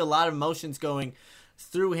 There's probably a lot of emotions going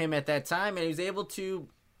through him at that time, and he was able to,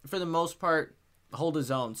 for the most part, hold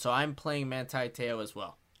his own. So I'm playing Manti Te'o as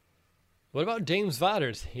well. What about James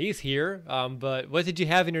Vaughters? He's here, but what did you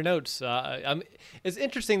have in your notes? It's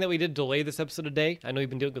interesting that we did delay this episode today. I know you've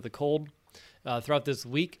been dealing with the cold throughout this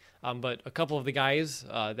week, but a couple of the guys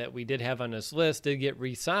that we did have on this list did get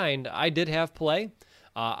re-signed. I did have play.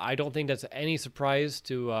 I don't think that's any surprise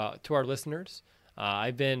to our listeners.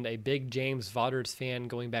 I've been a big James Vaughters fan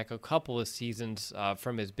going back a couple of seasons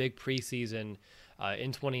from his big preseason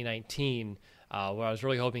in 2019, where I was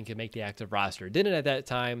really hoping he could make the active roster. Didn't at that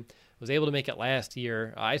time, was able to make it last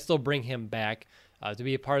year. I still bring him back to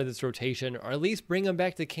be a part of this rotation, or at least bring him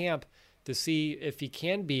back to camp to see if he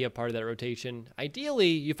can be a part of that rotation. Ideally,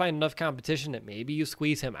 you find enough competition that maybe you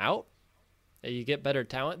squeeze him out, that you get better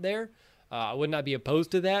talent there. I would not be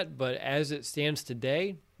opposed to that, but as it stands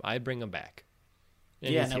today, I bring him back.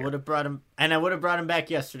 And I would have brought him back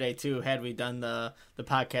yesterday too, had we done the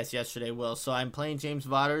podcast yesterday, Will. So I'm playing James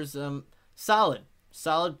Vaughters, solid,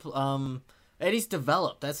 and he's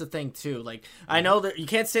developed. That's the thing too. Like, I know that you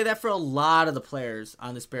can't say that for a lot of the players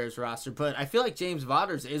on this Bears roster, but I feel like James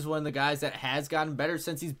Vaughters is one of the guys that has gotten better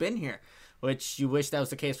since he's been here, which you wish that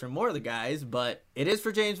was the case for more of the guys, but it is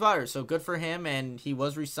for James Vaughters. So good for him, and he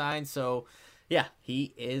was re-signed. So yeah,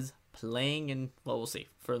 he is playing, and well, we'll see.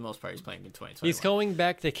 For the most part, he's playing in 2021. He's going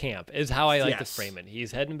back to camp is how I like to frame it.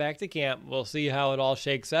 He's heading back to camp. We'll see how it all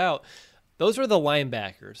shakes out. Those are the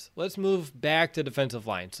linebackers. Let's move back to defensive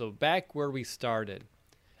line. So back where we started.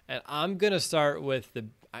 And I'm going to start with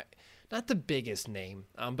not the biggest name,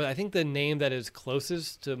 but I think the name that is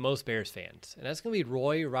closest to most Bears fans. And that's going to be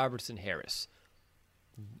Roy Robertson Harris.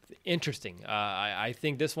 Interesting. I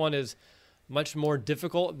think this one is much more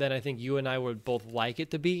difficult than I think you and I would both like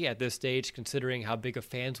it to be at this stage, considering how big of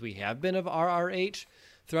fans we have been of RRH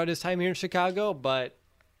throughout his time here in Chicago. But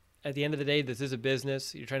at the end of the day, this is a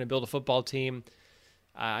business. You're trying to build a football team.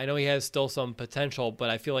 I know he has still some potential, but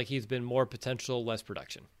I feel like he's been more potential, less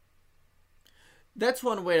production. That's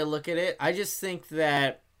one way to look at it. I just think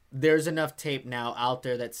that there's enough tape now out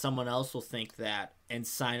there that someone else will think that and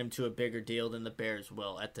sign him to a bigger deal than the Bears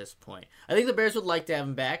will at this point. I think the Bears would like to have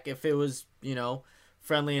him back if it was,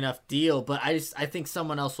 friendly enough deal, but I think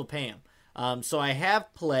someone else will pay him. So I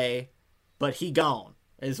have play, but he gone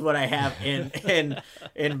is what I have in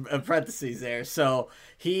parentheses there. So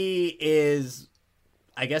he is,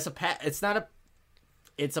 I guess,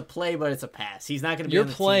 it's a play, but it's a pass. He's not going to be. You're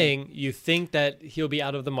playing. Team. You think that he'll be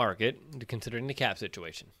out of the market, considering the cap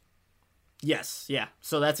situation. Yes, yeah.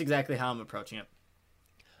 So that's exactly how I'm approaching it.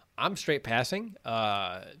 I'm straight passing.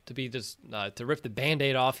 To rip the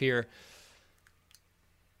Band-Aid off here.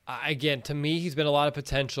 Again, to me, he's been a lot of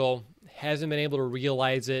potential. Hasn't been able to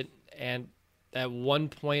realize it, and at one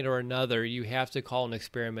point or another, you have to call an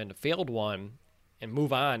experiment a failed one and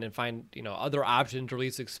move on and find, other options, or at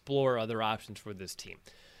least explore other options for this team.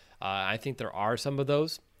 I think there are some of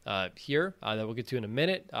those here that we'll get to in a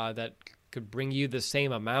minute that could bring you the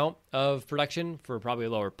same amount of production for probably a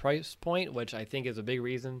lower price point, which I think is a big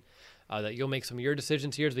reason that you'll make some of your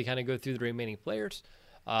decisions here as we kind of go through the remaining players.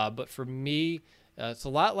 But for me, it's a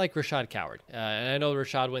lot like Rashad Coward. And I know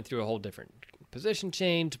Rashad went through a whole different position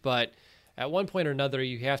change, but at one point or another,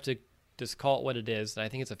 you have to just call it what it is. And I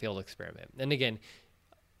think it's a failed experiment. And again,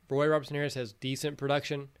 Roy Robertson Harris has decent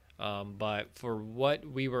production, but for what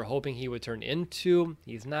we were hoping he would turn into,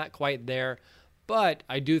 he's not quite there. But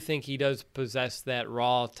I do think he does possess that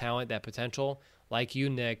raw talent, that potential, like you,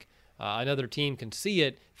 Nick. Another team can see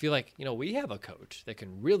it, feel like, we have a coach that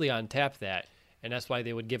can really untap that. And that's why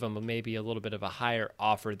they would give him maybe a little bit of a higher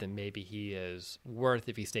offer than maybe he is worth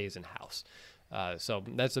if he stays in-house. So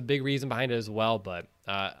that's a big reason behind it as well. But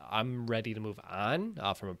I'm ready to move on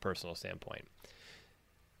from a personal standpoint.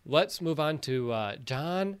 Let's move on to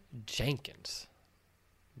John Jenkins.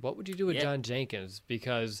 What would you do with John Jenkins?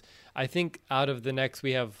 Because I think out of the next,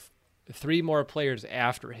 we have 3 more players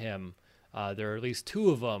after him. There are at least 2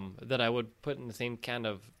 of them that I would put in the same kind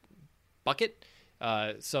of bucket.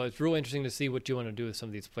 So it's real interesting to see what you want to do with some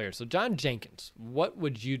of these players. So John Jenkins, what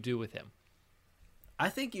would you do with him? I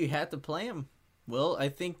think you have to play him. Well, I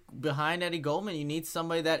think behind Eddie Goldman, you need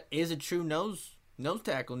somebody that is a true nose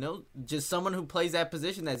tackle, just someone who plays that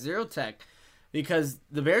position, that zero tech, because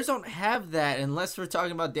the Bears don't have that unless we're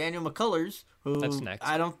talking about Daniel McCullers, who that's next.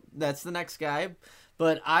 That's the next guy.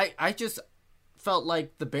 But I just felt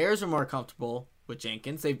like the Bears are more comfortable with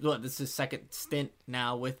Jenkins. This is his second stint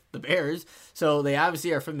now with the Bears, so they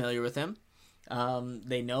obviously are familiar with him.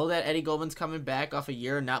 They know that Eddie Goldman's coming back off a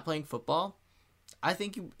year of not playing football. I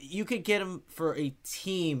think you could get him for a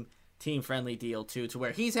team-friendly deal, too, to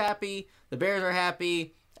where he's happy, the Bears are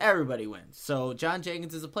happy, everybody wins. So John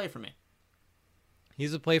Jenkins is a play for me.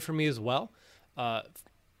 He's a play for me as well.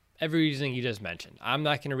 Every reason you just mentioned. I'm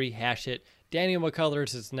not going to rehash it. Daniel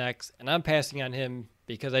McCullers is next, and I'm passing on him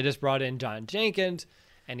because I just brought in John Jenkins,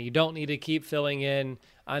 and you don't need to keep filling in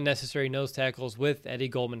unnecessary nose tackles with Eddie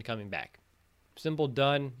Goldman coming back. Simple,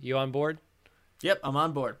 done. You on board? Yep, I'm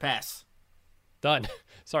on board. Pass. Done.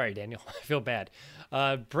 Sorry, Daniel. I feel bad.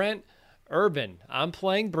 Brent Urban. I'm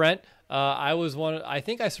playing Brent. I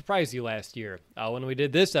think I surprised you last year when we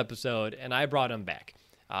did this episode, and I brought him back.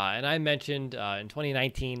 And I mentioned in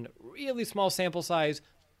 2019, really small sample size,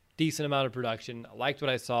 decent amount of production. I liked what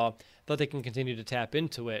I saw. Thought they can continue to tap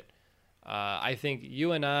into it. I think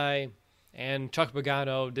you and I and Chuck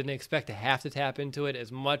Pagano didn't expect to have to tap into it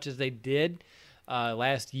as much as they did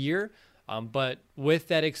last year. But with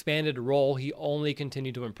that expanded role, he only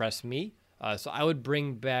continued to impress me. So I would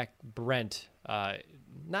bring back Brent. I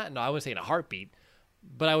wouldn't say in a heartbeat,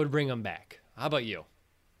 but I would bring him back. How about you?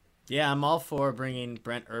 Yeah, I'm all for bringing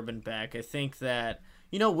Brent Urban back. I think that,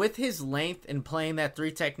 with his length and playing that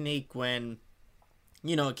 3 technique when,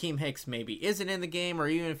 Akeem Hicks maybe isn't in the game, or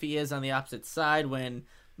even if he is on the opposite side when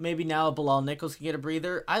maybe now Bilal Nichols can get a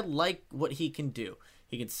breather, I like what he can do.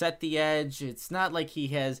 He can set the edge. It's not like he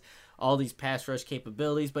has all these pass rush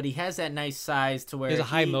capabilities, but he has that nice size to where he has a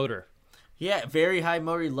high motor. Yeah, very high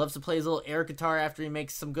motor. He loves to play his little air guitar after he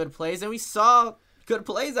makes some good plays, and we saw good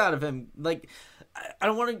plays out of him. Like, I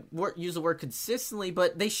don't want to use the word consistently,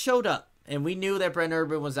 but they showed up, and we knew that Brent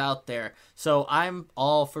Urban was out there. So I'm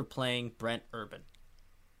all for playing Brent Urban.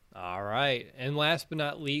 All right, and last but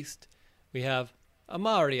not least, we have a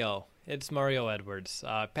Mario. It's Mario Edwards.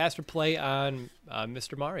 Pass or play on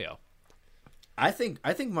Mr. Mario. I think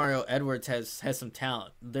Mario Edwards has some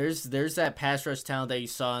talent. There's that pass rush talent that you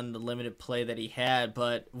saw in the limited play that he had,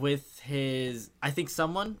 but with his, I think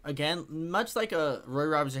someone, again, much like a Roy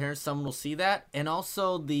Robertson Harris, someone will see that, and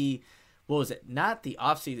also not the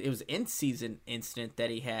offseason, it was in-season incident that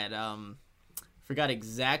he had. Forgot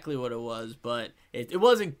exactly what it was, but it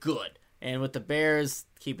wasn't good. And with the Bears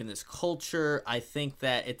keeping this culture, I think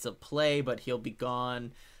that it's a play, but he'll be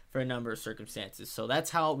gone for a number of circumstances. So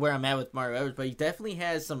that's where I'm at with Mario Edwards. But he definitely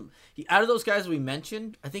has out of those guys we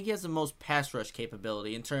mentioned, I think he has the most pass rush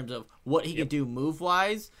capability in terms of what he can do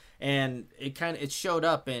move-wise. And it showed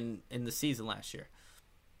up in the season last year.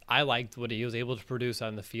 I liked what he was able to produce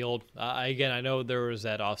on the field. Again, I know there was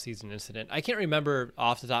that offseason incident. I can't remember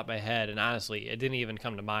off the top of my head, and honestly, it didn't even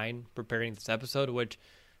come to mind preparing this episode, which,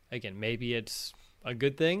 again, maybe it's a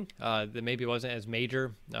good thing. That maybe it wasn't as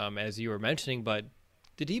major as you were mentioning, but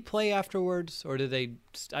did he play afterwards, or did they?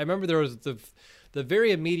 I remember there was the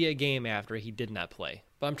very immediate game after he did not play.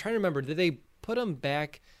 But I'm trying to remember, did they put him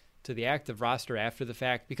back to the active roster after the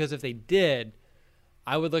fact? Because if they did,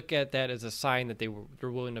 I would look at that as a sign that they're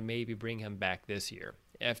willing to maybe bring him back this year.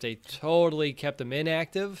 If they totally kept him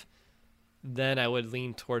inactive, then I would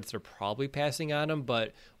lean towards they're probably passing on him.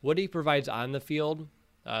 But what he provides on the field,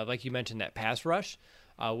 like you mentioned, that pass rush,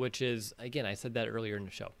 which is, again, I said that earlier in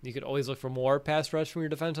the show. You could always look for more pass rush from your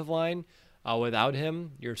defensive line. Without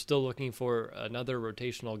him, you're still looking for another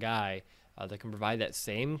rotational guy that can provide that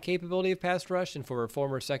same capability of pass rush. And for a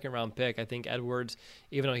former second-round pick, I think Edwards,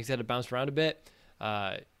 even though he's had to bounce around a bit,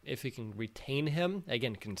 if he can retain him,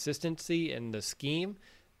 again, consistency in the scheme,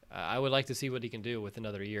 I would like to see what he can do with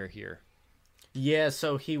another year here. Yeah,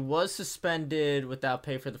 so he was suspended without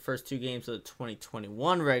pay for the first 2 games of the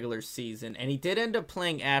 2021 regular season, and he did end up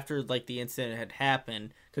playing after like the incident had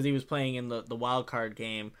happened because he was playing in the wild card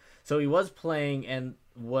game. So he was playing, and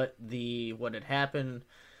what had happened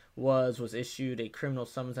was issued a criminal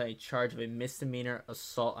summons on a charge of a misdemeanor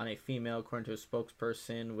assault on a female, according to a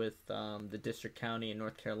spokesperson with the district county in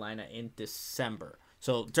North Carolina in December.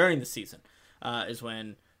 So during the season is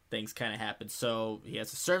when things kind of happened. So he has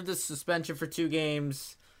to serve this suspension for 2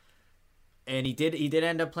 games, and he did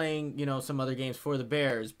end up playing, some other games for the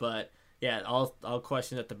Bears. But yeah, all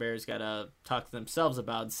question that the Bears gotta talk to themselves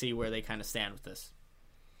about and see where they kind of stand with this.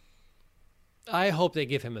 I hope they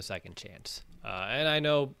give him a second chance. And I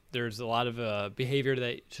know there's a lot of behavior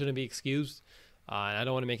that shouldn't be excused. And I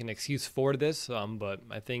don't want to make an excuse for this, but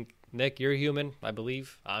I think, Nick, you're human. I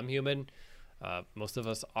believe I'm human. Most of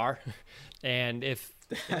us are. And if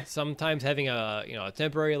sometimes having a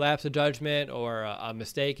temporary lapse of judgment or a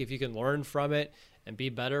mistake, if you can learn from it and be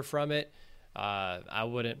better from it, I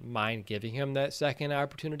wouldn't mind giving him that second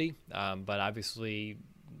opportunity. But obviously,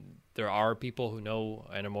 there are people who know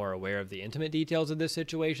and are more aware of the intimate details of this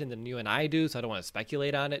situation than you and I do, so I don't want to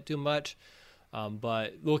speculate on it too much.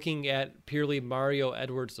 But looking at purely Mario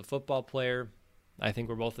Edwards, the football player, I think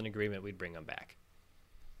we're both in agreement we'd bring him back.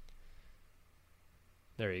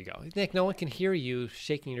 There you go. Nick, no one can hear you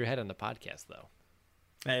shaking your head on the podcast, though.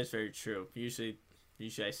 That is very true. Usually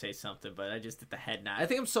I say something, but I just did the head nod. I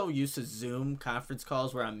think I'm so used to Zoom conference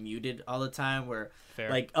calls where I'm muted all the time, where Fair.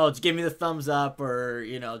 Like, oh, just give me the thumbs up or,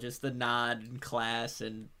 just the nod in class,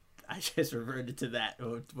 and I just reverted to that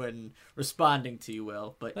when responding to you,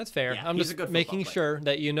 Will. But that's fair. Yeah, I'm just making sure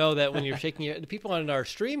that you know that when you're shaking your, the people on our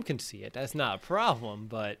stream can see it. That's not a problem,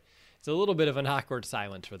 but it's a little bit of an awkward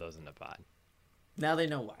silence for those in the pod. Now they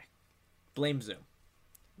know why. Blame Zoom.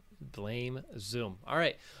 Blame Zoom. All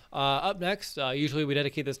right. Up next, usually we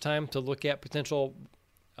dedicate this time to look at potential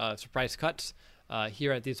surprise cuts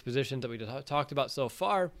here at these positions that we talked about so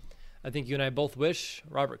far. I think you and I both wish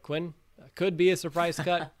Robert Quinn could be a surprise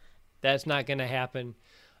cut. That's not going to happen.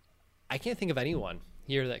 I can't think of anyone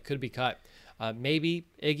here that could be cut. Maybe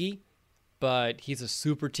Iggy, but he's a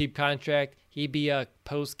super cheap contract. He'd be a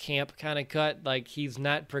post-camp kind of cut. Like, he's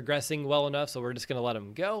not progressing well enough, so we're just going to let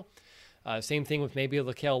him go. Same thing with maybe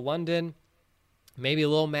Laquel London, maybe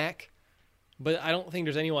Lil Mac. But I don't think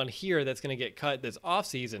there's anyone here that's going to get cut this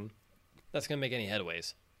offseason that's going to make any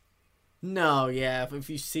headways. No, yeah. If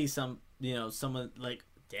you see someone like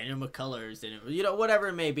Daniel McCullers, whatever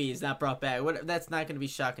it may be, is not brought back. That's not going to be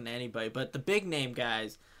shocking to anybody. But the big name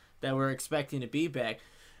guys that we're expecting to be back,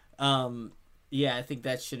 yeah, I think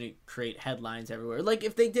that shouldn't create headlines everywhere. Like,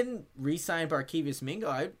 if they didn't re-sign Barkevious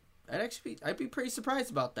Mingo, I'd be pretty surprised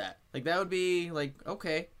about that. Like, that would be like,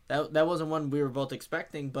 okay, that wasn't one we were both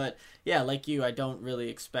expecting. But yeah, like you, I don't really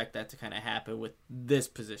expect that to kind of happen with this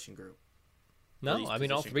position group. No, I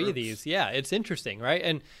mean all three of these. Yeah, it's interesting, right?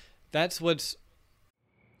 And that's what's.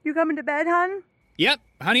 You coming to bed, hon? Yep,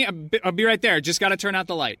 honey, I'll be right there. Just gotta turn out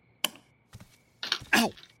the light.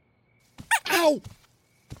 Ow! Ow!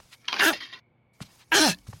 Ow!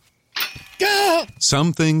 Ah! Go!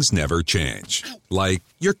 Some things never change. Like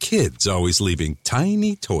your kids always leaving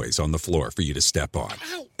tiny toys on the floor for you to step on.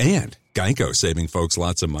 And Geico saving folks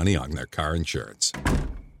lots of money on their car insurance.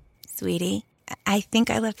 Sweetie, I think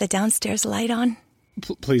I left the downstairs light on.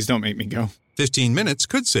 Please don't make me go. 15 minutes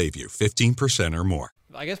could save you 15% or more.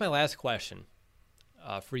 I guess my last question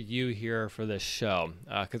for you here for this show,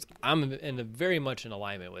 because I'm very much in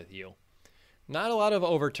alignment with you. Not a lot of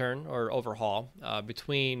overturn or overhaul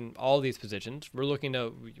between all these positions.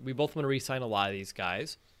 We both want to re-sign a lot of these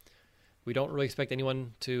guys. We don't really expect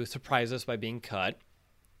anyone to surprise us by being cut.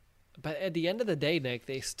 But at the end of the day, Nick,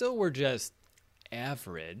 they still were just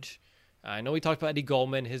average. I know we talked about Eddie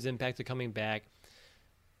Goldman, his impact of coming back.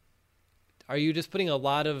 Are you just putting a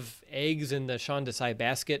lot of eggs in the Sean Desai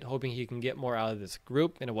basket, hoping he can get more out of this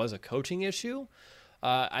group, and it was a coaching issue?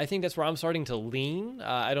 I think that's where I'm starting to lean.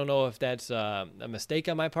 I don't know if that's a mistake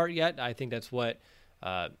on my part yet. I think that's what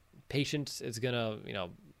patience is going to,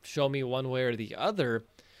 show me one way or the other.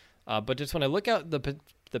 But just when I look at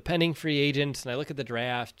the pending free agents and I look at the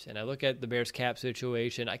draft and I look at the Bears cap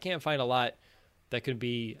situation, I can't find a lot that could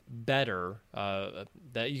be better,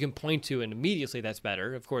 that you can point to and immediately that's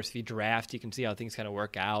better. Of course, if you draft, you can see how things kind of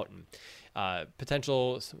work out, and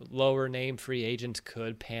potential lower name free agents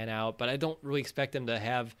could pan out, but I don't really expect them to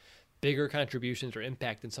have bigger contributions or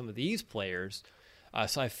impact than some of these players.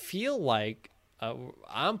 So I feel like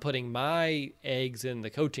I'm putting my eggs in the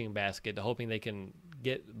coaching basket, hoping they can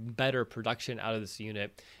get better production out of this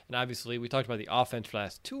unit. And obviously, we talked about the offense for the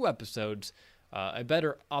last 2 episodes. A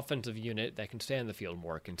better offensive unit that can stay on the field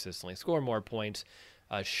more consistently, score more points,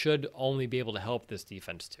 should only be able to help this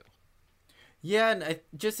defense too. Yeah, and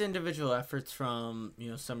just individual efforts from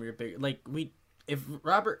some of your big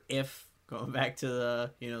if going back to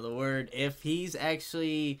the word, if he's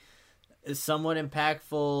actually somewhat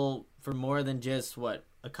impactful for more than just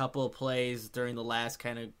a couple of plays during the last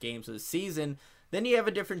kind of games of the season, then you have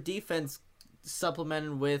a different defense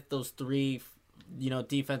supplemented with those 3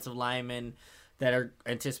 defensive linemen that are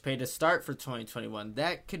anticipated to start for 2021.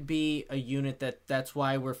 That could be a unit that's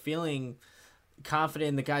why we're feeling confident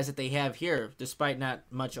in the guys that they have here, despite not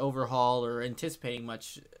much overhaul or anticipating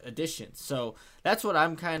much additions. So that's what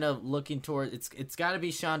I'm kind of looking toward. It's got to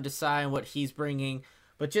be Sean Desai and what he's bringing,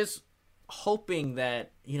 but just hoping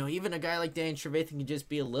that even a guy like Dan Trevathan can just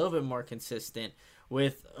be a little bit more consistent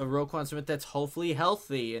with a Roquan Smith that's hopefully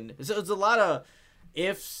healthy. And so it's a lot of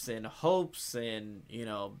ifs and hopes, and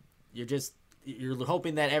you're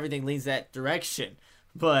hoping that everything leads that direction.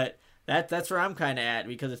 But that's where I'm kind of at,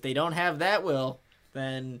 because if they don't have that,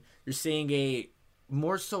 then you're seeing a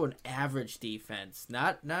more so an average defense,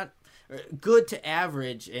 not good to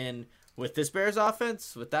average. And with this Bears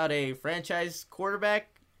offense, without a franchise quarterback,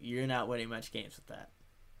 you're not winning much games with that.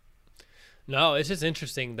 No, it's just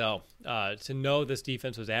interesting though to know this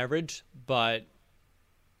defense was average, but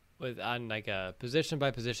on like a position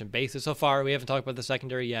by position basis. So far, we haven't talked about the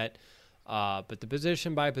secondary yet, but the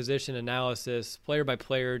position by position analysis, player by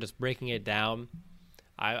player, just breaking it down.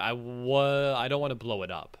 I don't want to blow it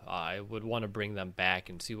up. I would want to bring them back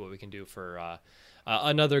and see what we can do for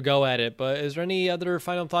another go at it. But is there any other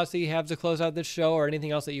final thoughts that you have to close out this show, or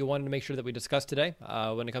anything else that you wanted to make sure that we discuss today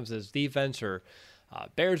when it comes to this defense or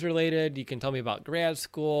Bears related? You can tell me about grad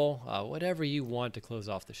school, whatever you want to close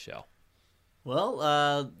off the show.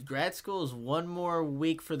 Well, grad school is one more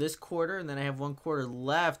week for this quarter, and then I have 1 quarter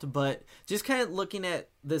left. But just kind of looking at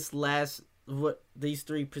these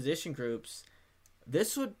 3 position groups,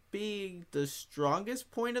 this would be the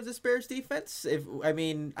strongest point of this Bears defense.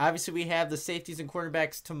 Obviously we have the safeties and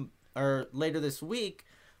cornerbacks later this week,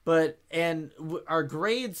 and our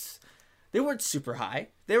grades, they weren't super high.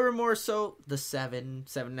 They were more so the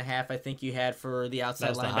 7.5. I think you had for the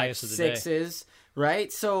outside linebackers, 6s,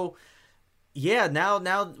 right? So yeah,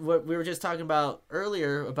 now what we were just talking about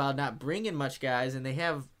earlier about not bringing much guys, and they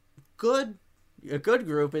have a good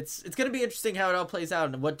group. It's going to be interesting how it all plays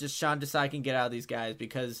out and what just Sean Desai can get out of these guys,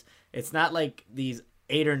 because it's not like these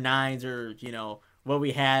 8 or 9s or what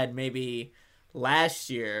we had maybe last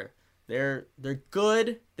year. They're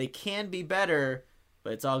good. They can be better,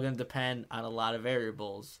 but it's all going to depend on a lot of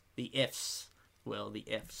variables. The ifs, the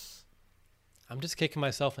ifs. I'm just kicking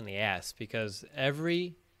myself in the ass because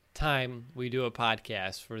every time we do a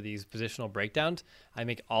podcast for these positional breakdowns, I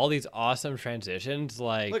make all these awesome transitions,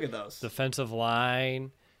 like look at those defensive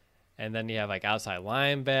line, and then you have like outside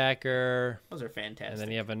linebacker. Those are fantastic. And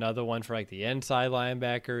then you have another one for like the inside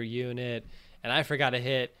linebacker unit. And I forgot to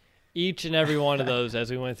hit each and every one of those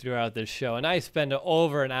as we went throughout this show. And I spend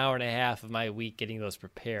over an hour and a half of my week getting those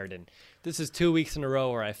prepared. And this is 2 weeks in a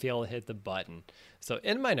row where I fail to hit the button. So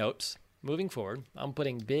in my notes, moving forward, I'm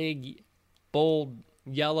putting big, bold,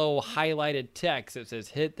 yellow highlighted text that says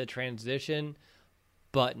hit the transition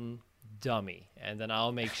button, dummy. And then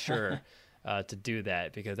I'll make sure to do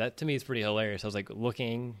that, because that to me is pretty hilarious. I was like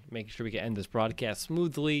making sure we can end this broadcast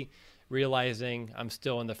smoothly, realizing I'm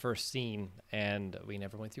still in the first scene and we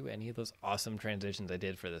never went through any of those awesome transitions I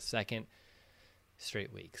did for the second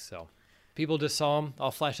straight week. So people just saw them all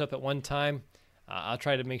flash up at one time. I'll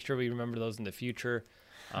try to make sure we remember those in the future.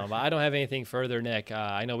 I don't have anything further, Nick.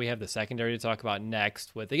 I know we have the secondary to talk about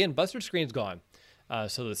next with, again, Buster Skrine's gone.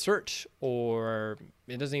 So the search, or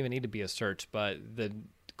it doesn't even need to be a search, but the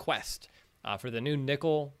quest for the new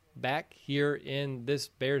nickel back here in this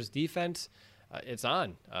Bears defense, it's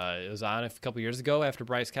on. It was on a couple years ago after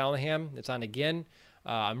Bryce Callahan. It's on again.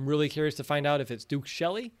 I'm really curious to find out if it's Duke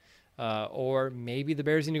Shelley, or maybe the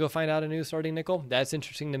Bears need to go find out a new starting nickel. That's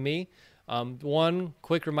interesting to me. One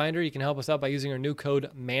quick reminder, you can help us out by using our new code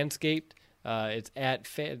MANSCAPED. It's at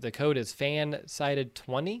the code is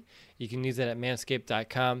FANSIDED20. You can use that at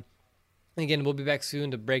manscaped.com. Again, we'll be back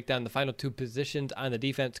soon to break down the final two positions on the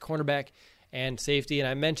defense, cornerback and safety. And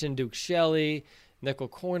I mentioned Duke Shelley, nickel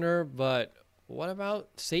corner, but what about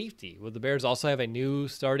safety? Will the Bears also have a new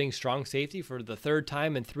starting strong safety for the third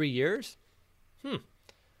time in 3 years?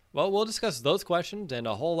 Well, we'll discuss those questions and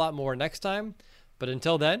a whole lot more next time. But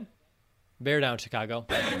until then, bear down, Chicago.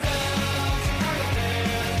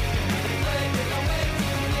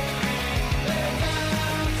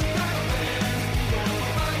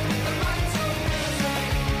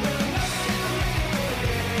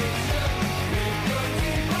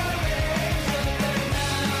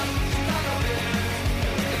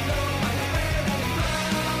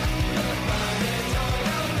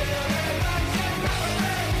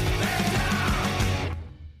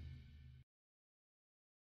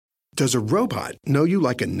 Does a robot know you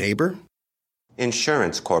like a neighbor?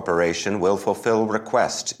 Insurance Corporation will fulfill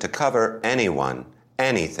requests to cover anyone,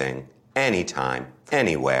 anything, anytime,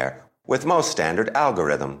 anywhere, with most standard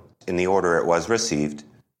algorithm in the order it was received.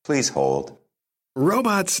 Please hold.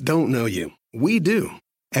 Robots don't know you. We do.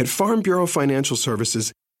 At Farm Bureau Financial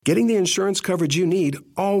Services, getting the insurance coverage you need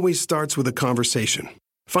always starts with a conversation.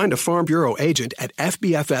 Find a Farm Bureau agent at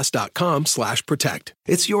fbfs.com/protect.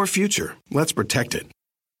 It's your future. Let's protect it.